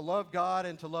 was to love God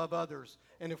and to love others.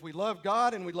 And if we love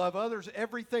God and we love others,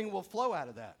 everything will flow out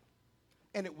of that.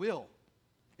 And it will.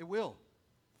 It will.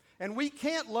 And we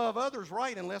can't love others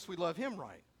right unless we love Him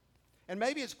right. And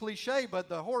maybe it's cliche, but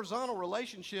the horizontal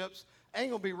relationships ain't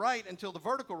going to be right until the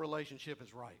vertical relationship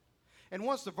is right. And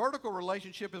once the vertical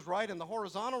relationship is right and the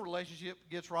horizontal relationship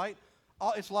gets right,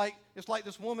 it's like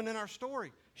this woman in our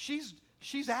story. She's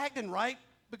acting right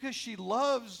because she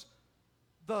loves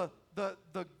the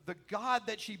God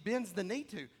that she bends the knee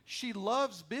to. She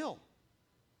loves Bill.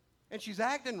 And she's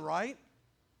acting right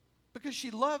because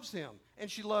she loves him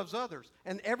and she loves others.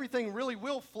 And everything really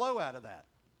will flow out of that.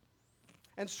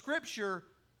 And Scripture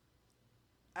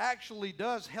actually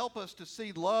does help us to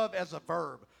see love as a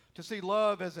verb, to see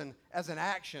love as an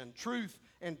action, truth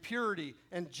and purity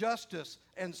and justice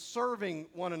and serving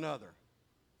one another.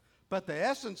 But the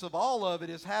essence of all of it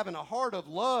is having a heart of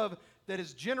love that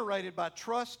is generated by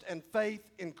trust and faith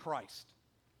in Christ.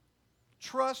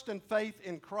 Trust and faith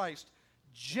in Christ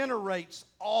generates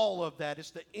all of that.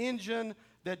 It's the engine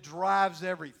that drives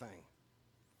everything.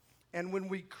 And when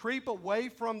we creep away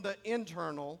from the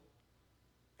internal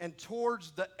and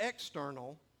towards the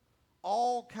external,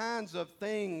 all kinds of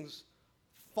things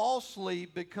falsely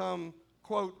become,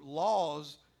 quote,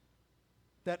 laws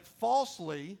that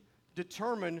falsely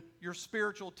determine your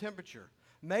spiritual temperature.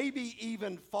 Maybe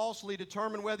even falsely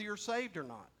determine whether you're saved or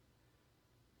not.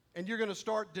 And you're going to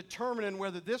start determining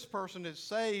whether this person is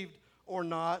saved or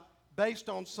not based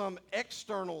on some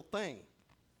external thing.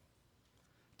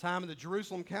 Time of the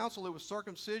Jerusalem Council, it was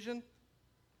circumcision.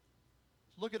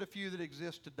 Let's look at a few that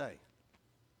exist today.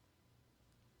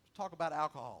 Let's talk about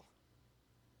alcohol.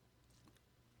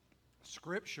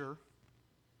 Scripture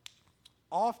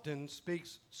often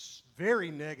speaks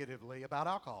very negatively about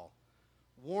alcohol,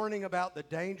 warning about the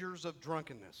dangers of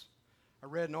drunkenness. I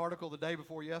read an article the day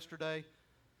before yesterday,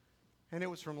 and it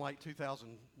was from like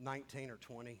 2019 or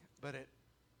 20, but it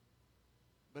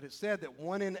said that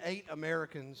 1 in 8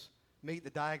 Americans meet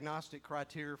the diagnostic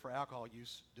criteria for alcohol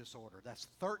use disorder. That's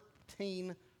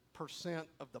 13%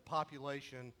 of the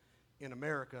population in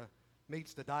America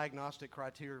meets the diagnostic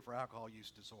criteria for alcohol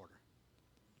use disorder.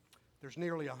 There's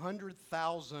nearly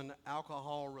 100,000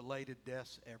 alcohol-related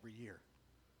deaths every year.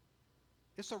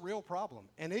 It's a real problem,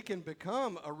 and it can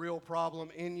become a real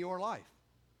problem in your life.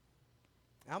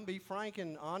 I'm going to be frank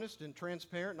and honest and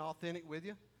transparent and authentic with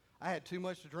you. I had too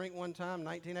much to drink one time in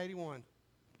 1981.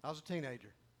 I was a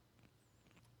teenager.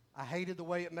 I hated the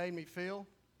way it made me feel.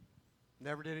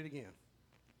 Never did it again.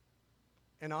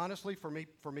 And honestly, for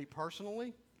me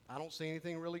personally, I don't see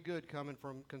anything really good coming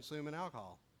from consuming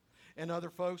alcohol. And other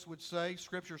folks would say,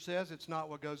 Scripture says it's not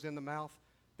what goes in the mouth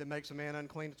that makes a man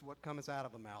unclean, it's what comes out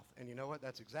of the mouth. And you know what?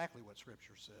 That's exactly what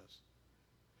Scripture says.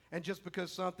 And just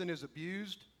because something is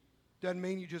abused doesn't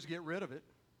mean you just get rid of it.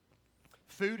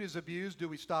 Food is abused, do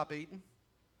we stop eating?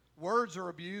 Words are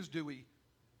abused, do we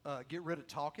get rid of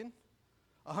talking?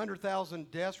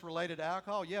 100,000 deaths related to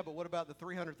alcohol? Yeah, but what about the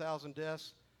 300,000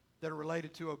 deaths that are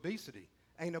related to obesity?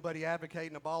 Ain't nobody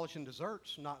advocating abolishing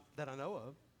desserts, not that I know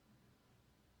of.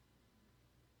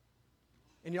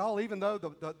 And y'all, even though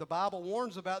the Bible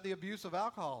warns about the abuse of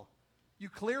alcohol, you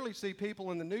clearly see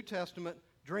people in the New Testament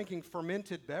drinking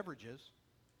fermented beverages.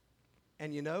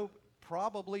 And you know,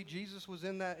 probably Jesus was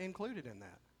included in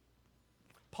that.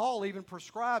 Paul even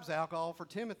prescribes alcohol for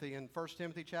Timothy in 1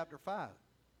 Timothy chapter 5.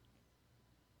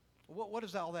 What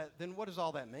does all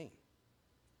that mean?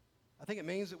 I think it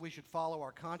means that we should follow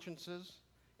our consciences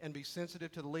and be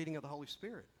sensitive to the leading of the Holy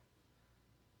Spirit.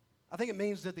 I think it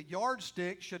means that the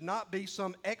yardstick should not be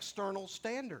some external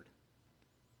standard.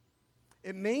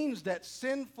 It means that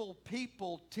sinful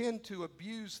people tend to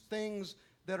abuse things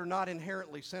that are not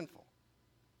inherently sinful.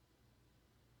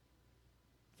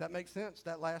 Does that make sense,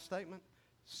 that last statement?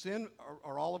 Sin,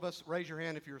 or all of us, raise your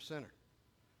hand if you're a sinner.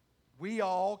 We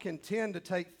all can tend to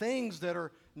take things that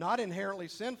are not inherently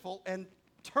sinful and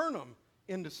turn them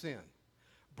into sin.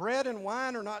 Bread and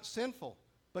wine are not sinful,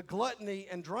 but gluttony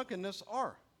and drunkenness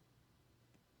are.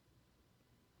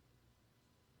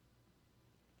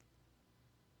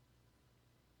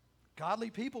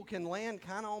 Godly people can land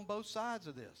kind of on both sides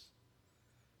of this.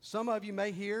 Some of you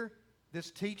may hear this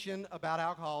teaching about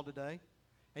alcohol today,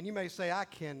 and you may say, I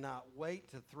cannot wait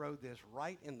to throw this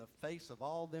right in the face of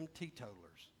all them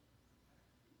teetotalers.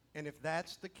 And if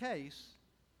that's the case,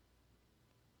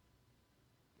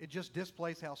 it just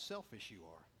displays how selfish you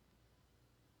are.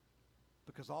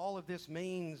 Because all of this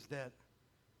means that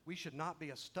we should not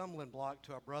be a stumbling block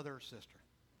to our brother or sister.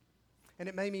 And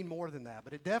it may mean more than that,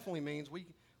 but it definitely means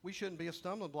we shouldn't be a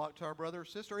stumbling block to our brother or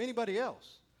sister or anybody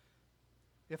else.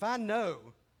 If I know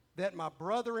that my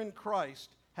brother in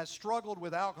Christ has struggled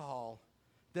with alcohol,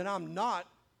 then I'm not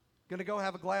going to go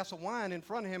have a glass of wine in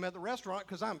front of him at the restaurant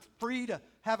because I'm free to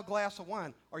have a glass of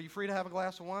wine. Are you free to have a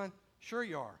glass of wine? Sure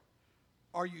you are.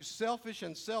 Are you selfish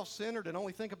and self-centered and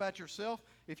only think about yourself?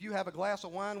 If you have a glass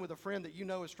of wine with a friend that you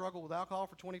know has struggled with alcohol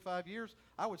for 25 years,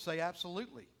 I would say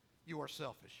absolutely you are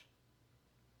selfish.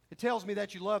 It tells me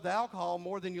that you love the alcohol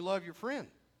more than you love your friend.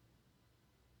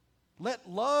 Let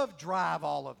love drive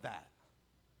all of that.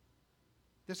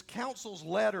 This council's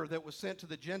letter that was sent to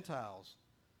the Gentiles,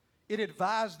 it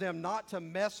advised them not to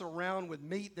mess around with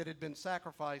meat that had been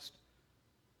sacrificed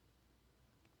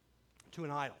to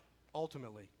an idol,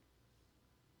 ultimately.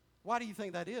 Why do you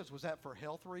think that is? Was that for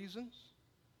health reasons?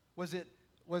 Was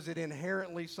it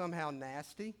inherently somehow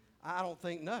nasty? I don't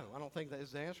think that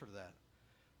is the answer to that.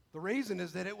 The reason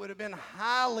is that it would have been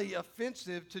highly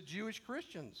offensive to Jewish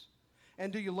Christians.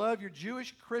 And do you love your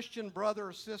Jewish Christian brother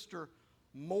or sister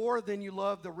more than you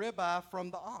love the ribeye from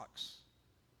the ox?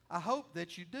 I hope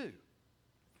that you do.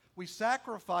 We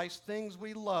sacrifice things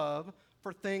we love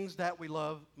for things that we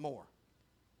love more.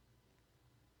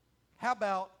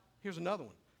 Here's another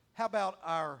one. How about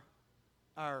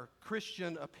our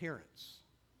Christian appearance?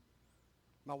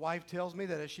 My wife tells me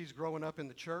that as she's growing up in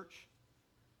the church,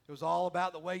 it was all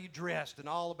about the way you dressed and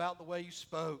all about the way you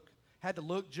spoke. Had to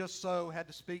look just so, had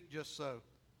to speak just so.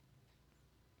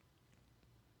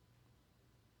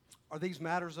 Are these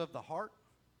matters of the heart?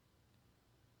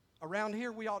 Around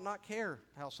here, we ought not care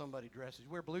how somebody dresses. You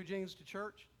wear blue jeans to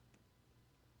church?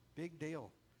 Big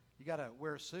deal. You got to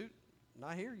wear a suit?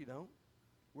 Not here, you don't.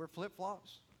 Wear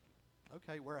flip-flops?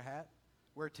 Okay, wear a hat.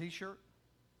 Wear a T-shirt.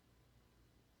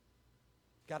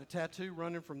 Got a tattoo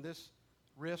running from this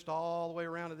wrist all the way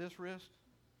around to this wrist?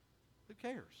 Who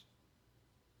cares?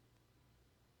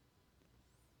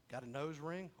 Got a nose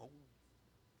ring? Oh.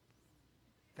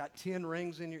 Got 10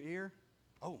 rings in your ear?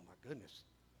 Oh, my goodness.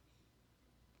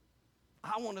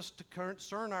 I want us to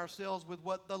concern ourselves with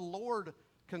what the Lord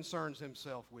concerns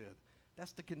himself with.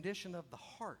 That's the condition of the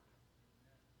heart.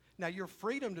 Now, your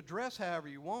freedom to dress however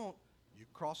you want, you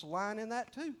cross a line in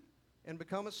that too and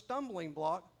become a stumbling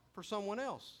block for someone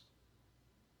else.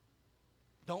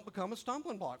 Don't become a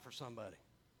stumbling block for somebody.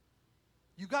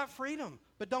 You got freedom,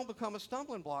 but don't become a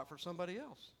stumbling block for somebody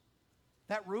else.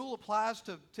 That rule applies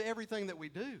to everything that we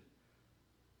do.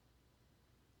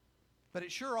 But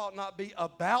it sure ought not be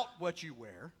about what you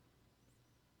wear,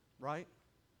 right?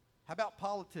 How about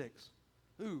politics?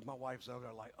 Ooh, my wife's over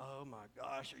there like, oh my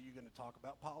gosh, are you going to talk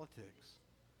about politics?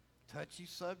 Touchy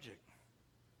subject.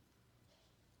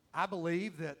 I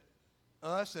believe that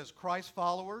us as Christ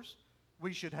followers,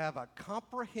 we should have a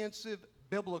comprehensive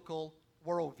biblical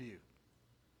worldview.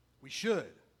 We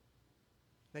should.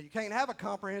 Now, you can't have a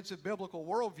comprehensive biblical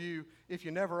worldview if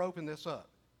you never open this up.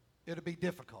 It'll be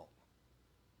difficult.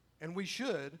 And we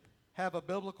should have a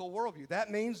biblical worldview. That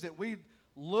means that we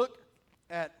look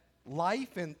at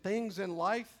life and things in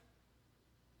life,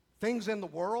 things in the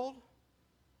world,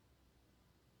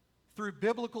 through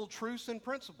biblical truths and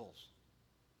principles.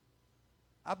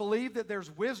 I believe that there's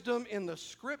wisdom in the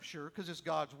Scripture, because it's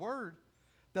God's Word,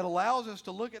 that allows us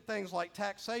to look at things like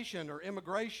taxation or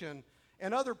immigration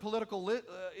and other political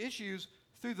issues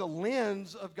through the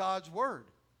lens of God's Word.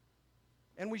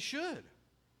 And we should.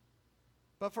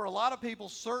 But for a lot of people,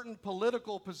 certain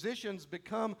political positions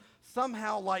become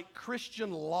somehow like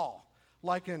Christian law,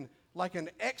 like an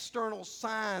external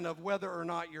sign of whether or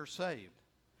not you're saved.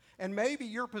 And maybe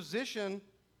your position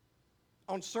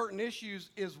on certain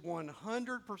issues is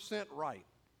 100% right.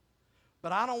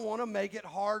 But I don't want to make it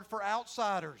hard for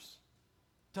outsiders.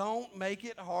 Don't make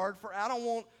it hard I don't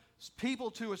want people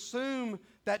to assume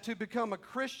that to become a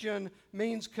Christian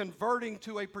means converting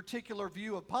to a particular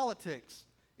view of politics.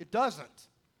 It doesn't.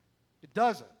 It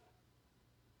doesn't.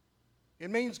 It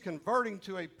means converting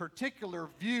to a particular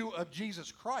view of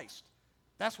Jesus Christ.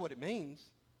 That's what it means.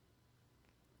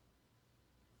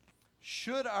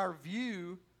 Should our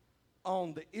view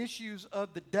on the issues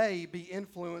of the day be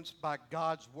influenced by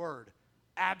God's Word?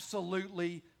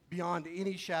 Absolutely, beyond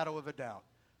any shadow of a doubt.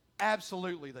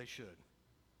 Absolutely, they should.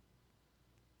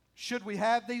 Should we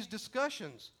have these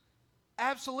discussions?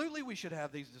 Absolutely, we should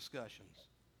have these discussions.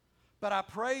 But I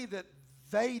pray that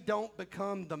they don't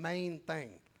become the main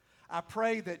thing. I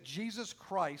pray that Jesus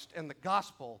Christ and the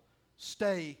gospel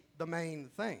stay the main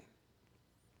thing.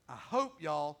 I hope,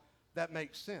 y'all, that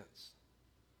makes sense.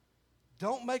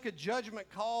 Don't make a judgment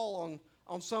call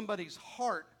on somebody's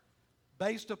heart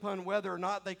based upon whether or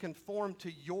not they conform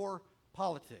to your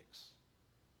politics.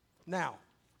 Now,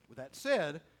 with that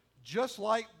said, just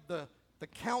like the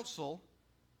council,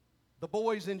 the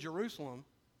boys in Jerusalem,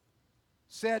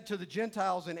 said to the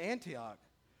Gentiles in Antioch,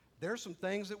 there's some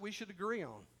things that we should agree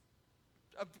on.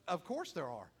 Of course there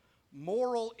are.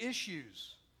 moral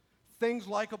issues, things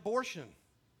like abortion,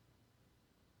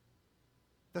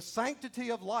 the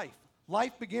sanctity of life.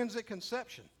 Life begins at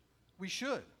conception. We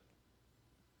should.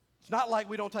 It's not like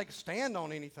we don't take a stand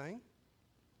on anything,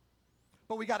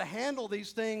 but we got to handle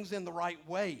these things in the right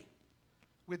way,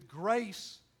 with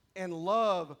grace and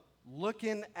love,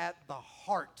 looking at the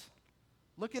heart.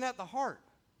 Looking at the heart.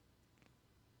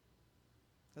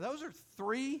 Now, those are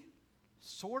three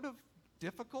sort of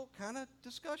difficult kind of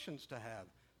discussions to have.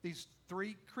 These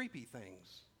three creepy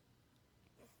things.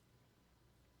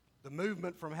 The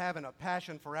movement from having a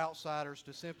passion for outsiders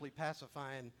to simply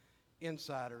pacifying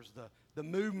insiders. The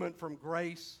movement from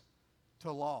grace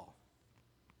to law.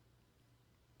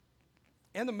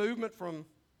 And the movement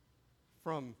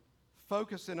from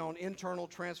focusing on internal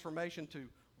transformation to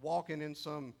walking in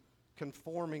some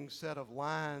conforming set of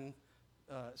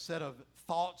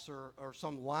thoughts or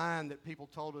some line that people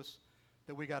told us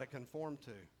that we got to conform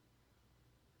to.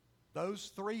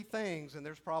 Those three things, and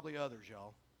there's probably others,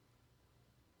 y'all,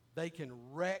 they can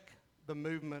wreck the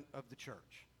movement of the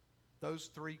church. Those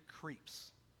three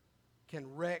creeps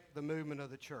can wreck the movement of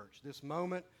the church. This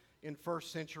moment in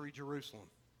first century Jerusalem,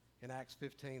 in Acts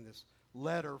 15, this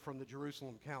letter from the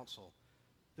Jerusalem Council,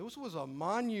 this was a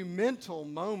monumental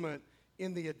moment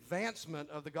in the advancement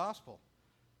of the gospel.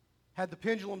 Had the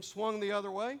pendulum swung the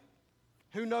other way,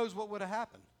 who knows what would have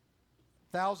happened?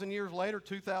 1,000 years later,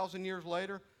 2,000 years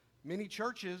later, many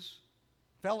churches,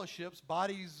 fellowships,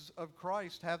 bodies of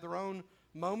Christ have their own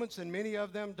moments, and many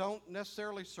of them don't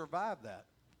necessarily survive that.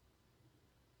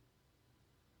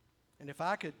 And if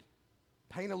I could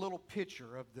paint a little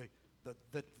picture of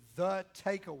the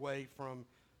takeaway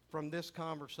from this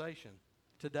conversation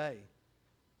today,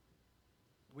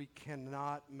 we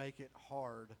cannot make it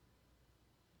hard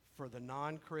for the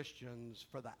non-Christians,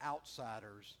 for the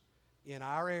outsiders in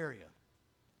our area.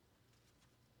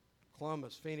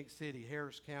 Columbus, Phoenix City,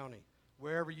 Harris County,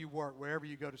 wherever you work, wherever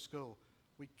you go to school,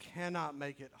 we cannot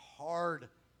make it hard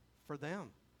for them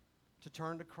to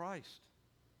turn to Christ.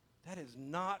 That is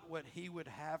not what he would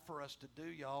have for us to do,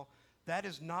 y'all. That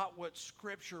is not what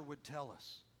Scripture would tell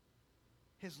us.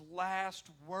 His last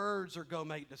words are go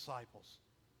make disciples.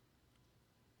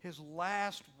 His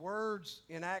last words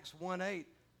in Acts 1:8,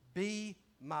 be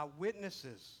my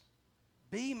witnesses.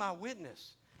 Be my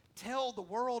witness. Tell the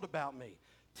world about me.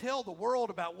 Tell the world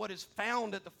about what is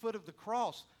found at the foot of the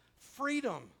cross.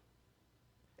 Freedom.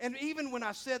 And even when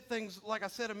I said things like I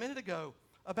said a minute ago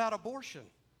about abortion,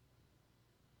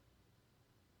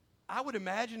 I would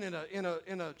imagine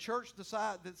in a church the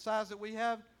size that we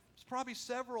have, there's probably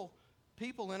several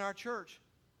people in our church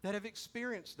that have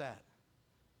experienced that.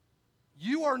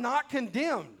 You are not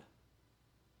condemned.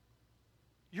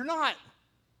 You're not.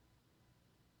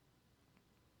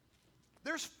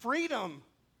 There's freedom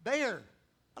there.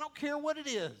 I don't care what it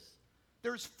is.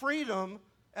 There's freedom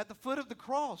at the foot of the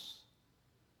cross.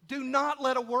 Do not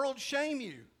let a world shame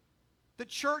you. The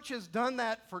church has done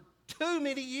that for too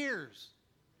many years.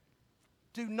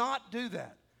 Do not do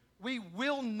that. We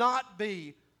will not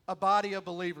be a body of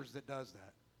believers that does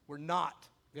that. We're not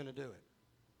going to do it.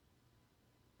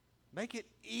 Make it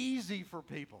easy for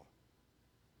people.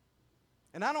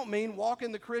 And I don't mean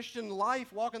walking the Christian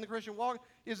life, walking the Christian walk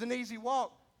is an easy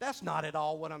walk. That's not at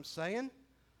all what I'm saying.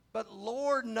 But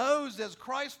Lord knows as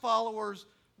Christ followers,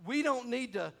 we don't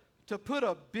need to put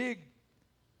a big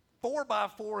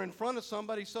 4x4 in front of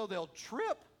somebody so they'll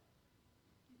trip.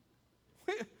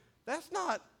 That's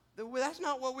not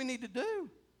what we need to do.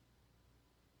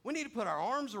 We need to put our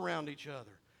arms around each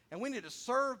other. And we need to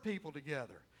serve people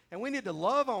together. And we need to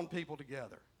love on people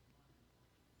together.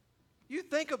 You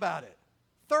think about it.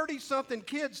 30-something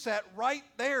kids sat right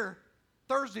there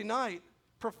Thursday night,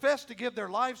 professed to give their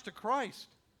lives to Christ.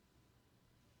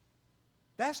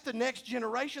 That's the next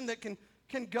generation that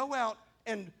can go out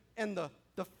and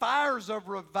the fires of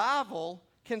revival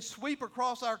can sweep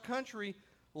across our country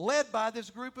led by this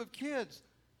group of kids.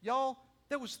 Y'all,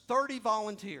 there was 30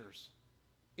 volunteers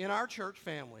in our church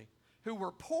family who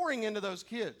were pouring into those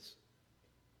kids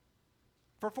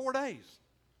for 4 days.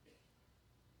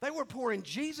 They were pouring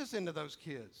Jesus into those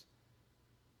kids.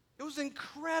 It was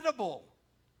incredible.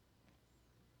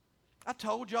 I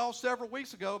told y'all several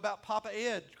weeks ago about Papa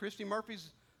Ed, Christy Murphy's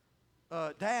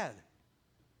dad.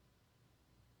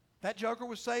 That joker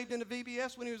was saved into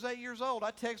VBS when he was 8 years old. I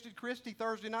texted Christy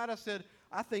Thursday night. I said,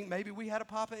 I think maybe we had a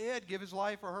Papa Ed give his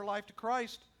life or her life to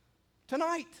Christ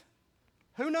tonight.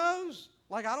 Who knows?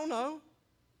 I don't know.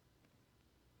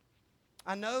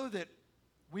 I know that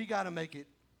we got to make it,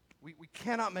 we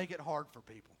cannot make it hard for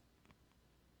people.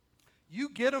 You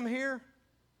get them here,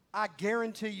 I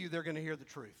guarantee you they're going to hear the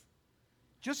truth.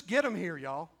 Just get them here,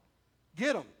 y'all.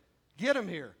 Get them. Get them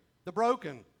here. The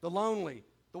broken, the lonely,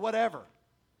 the whatever.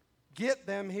 Get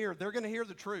them here. They're going to hear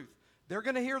the truth. They're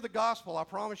going to hear the gospel, I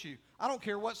promise you. I don't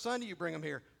care what Sunday you bring them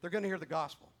here. They're going to hear the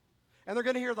gospel. And they're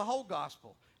going to hear the whole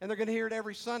gospel. And they're going to hear it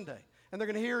every Sunday. And they're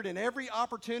going to hear it in every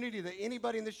opportunity that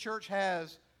anybody in this church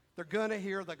has. They're going to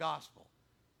hear the gospel.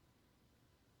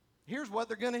 Here's what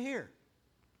they're going to hear.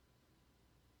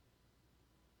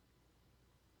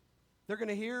 They're going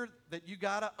to hear that you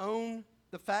got to own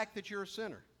the fact that you're a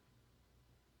sinner.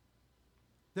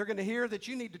 They're going to hear that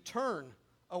you need to turn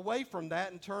away from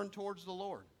that and turn towards the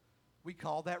Lord. We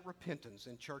call that repentance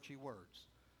in churchy words.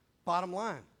 Bottom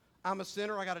line, I'm a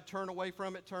sinner. I got to turn away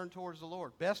from it, turn towards the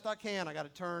Lord. Best I can, I got to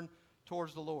turn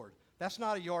towards the Lord. That's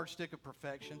not a yardstick of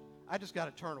perfection. I just got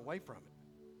to turn away from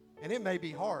it. And it may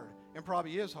be hard, and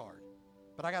probably is hard,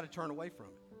 but I got to turn away from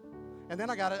it. And then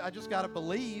I just got to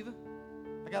believe.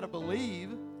 I got to believe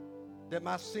that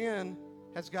my sin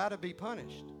has got to be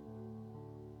punished.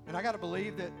 And I got to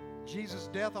believe that Jesus'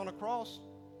 death on the cross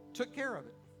took care of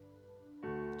it.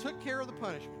 Took care of the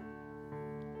punishment.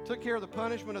 Took care of the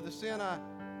punishment of the sin I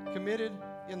committed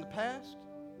in the past,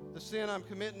 the sin I'm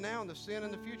committing now, and the sin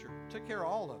in the future. Took care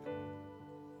of all of it.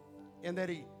 And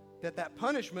that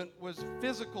punishment was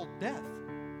physical death,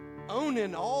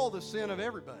 owning all the sin of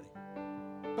everybody,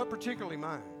 but particularly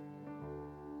mine.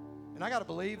 And I got to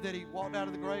believe that he walked out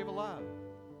of the grave alive.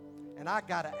 And I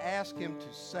got to ask him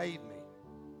to save me.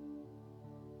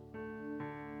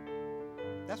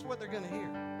 That's what they're going to hear.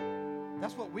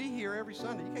 That's what we hear every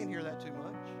Sunday. You can't hear that too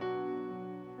much.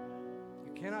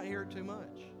 You cannot hear it too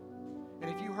much. And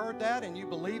if you heard that and you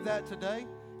believe that today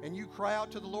and you cry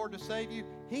out to the Lord to save you,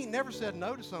 he never said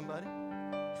no to somebody.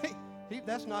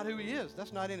 That's not who he is.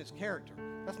 That's not in his character.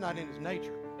 That's not in his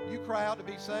nature. You cry out to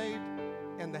be saved,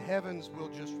 and the heavens will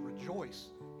just rejoice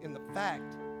in the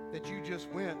fact that you just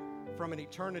went from an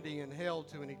eternity in hell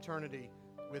to an eternity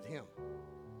with him.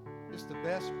 It's the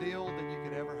best deal that you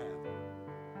could ever have.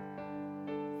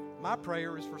 My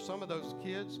prayer is for some of those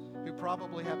kids who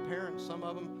probably have parents, some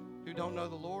of them who don't know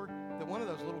the Lord, that one of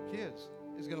those little kids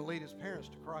is going to lead his parents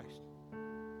to Christ.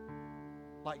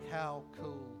 Like, how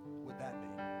cool would that be?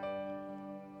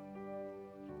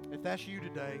 If that's you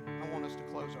today, I want us to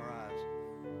close our eyes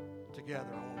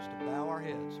together. I want us to bow our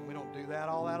heads, and we don't do that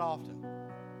all that often.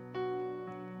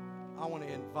 I want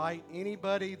to invite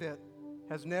anybody that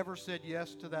has never said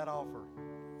yes to that offer.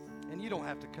 And you don't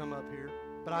have to come up here,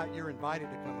 but you're invited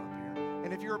to come up here.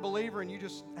 And if you're a believer and you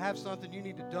just have something you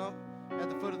need to dump at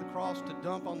the foot of the cross, to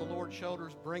dump on the Lord's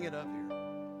shoulders, bring it up here.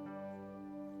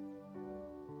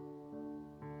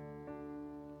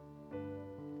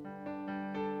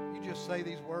 You just say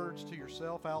these words to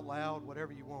yourself out loud,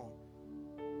 whatever you want.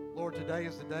 Lord, today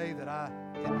is the day that I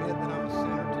admit that I'm a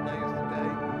sinner. Today is the day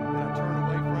that I turn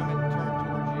away from it and turn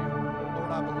towards you.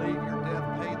 Lord, I believe your death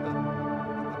paid the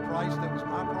price that was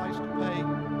my price to pay,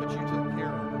 but you took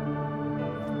care of it.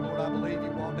 Lord, I believe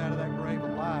you walked out of that grave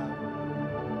alive.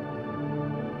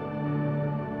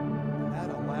 And that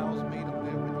allows me to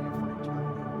live with you for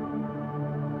eternity.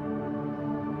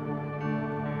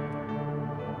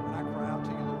 And I cry out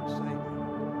to you, Lord, save me.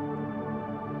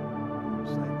 Lord,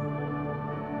 save me.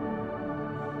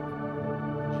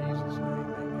 In Jesus' name,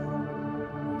 amen.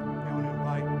 I want to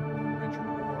invite Richard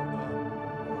Moore up.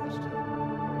 I want us to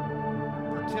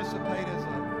participate as a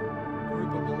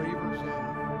group of believers in a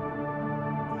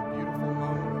beautiful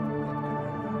moment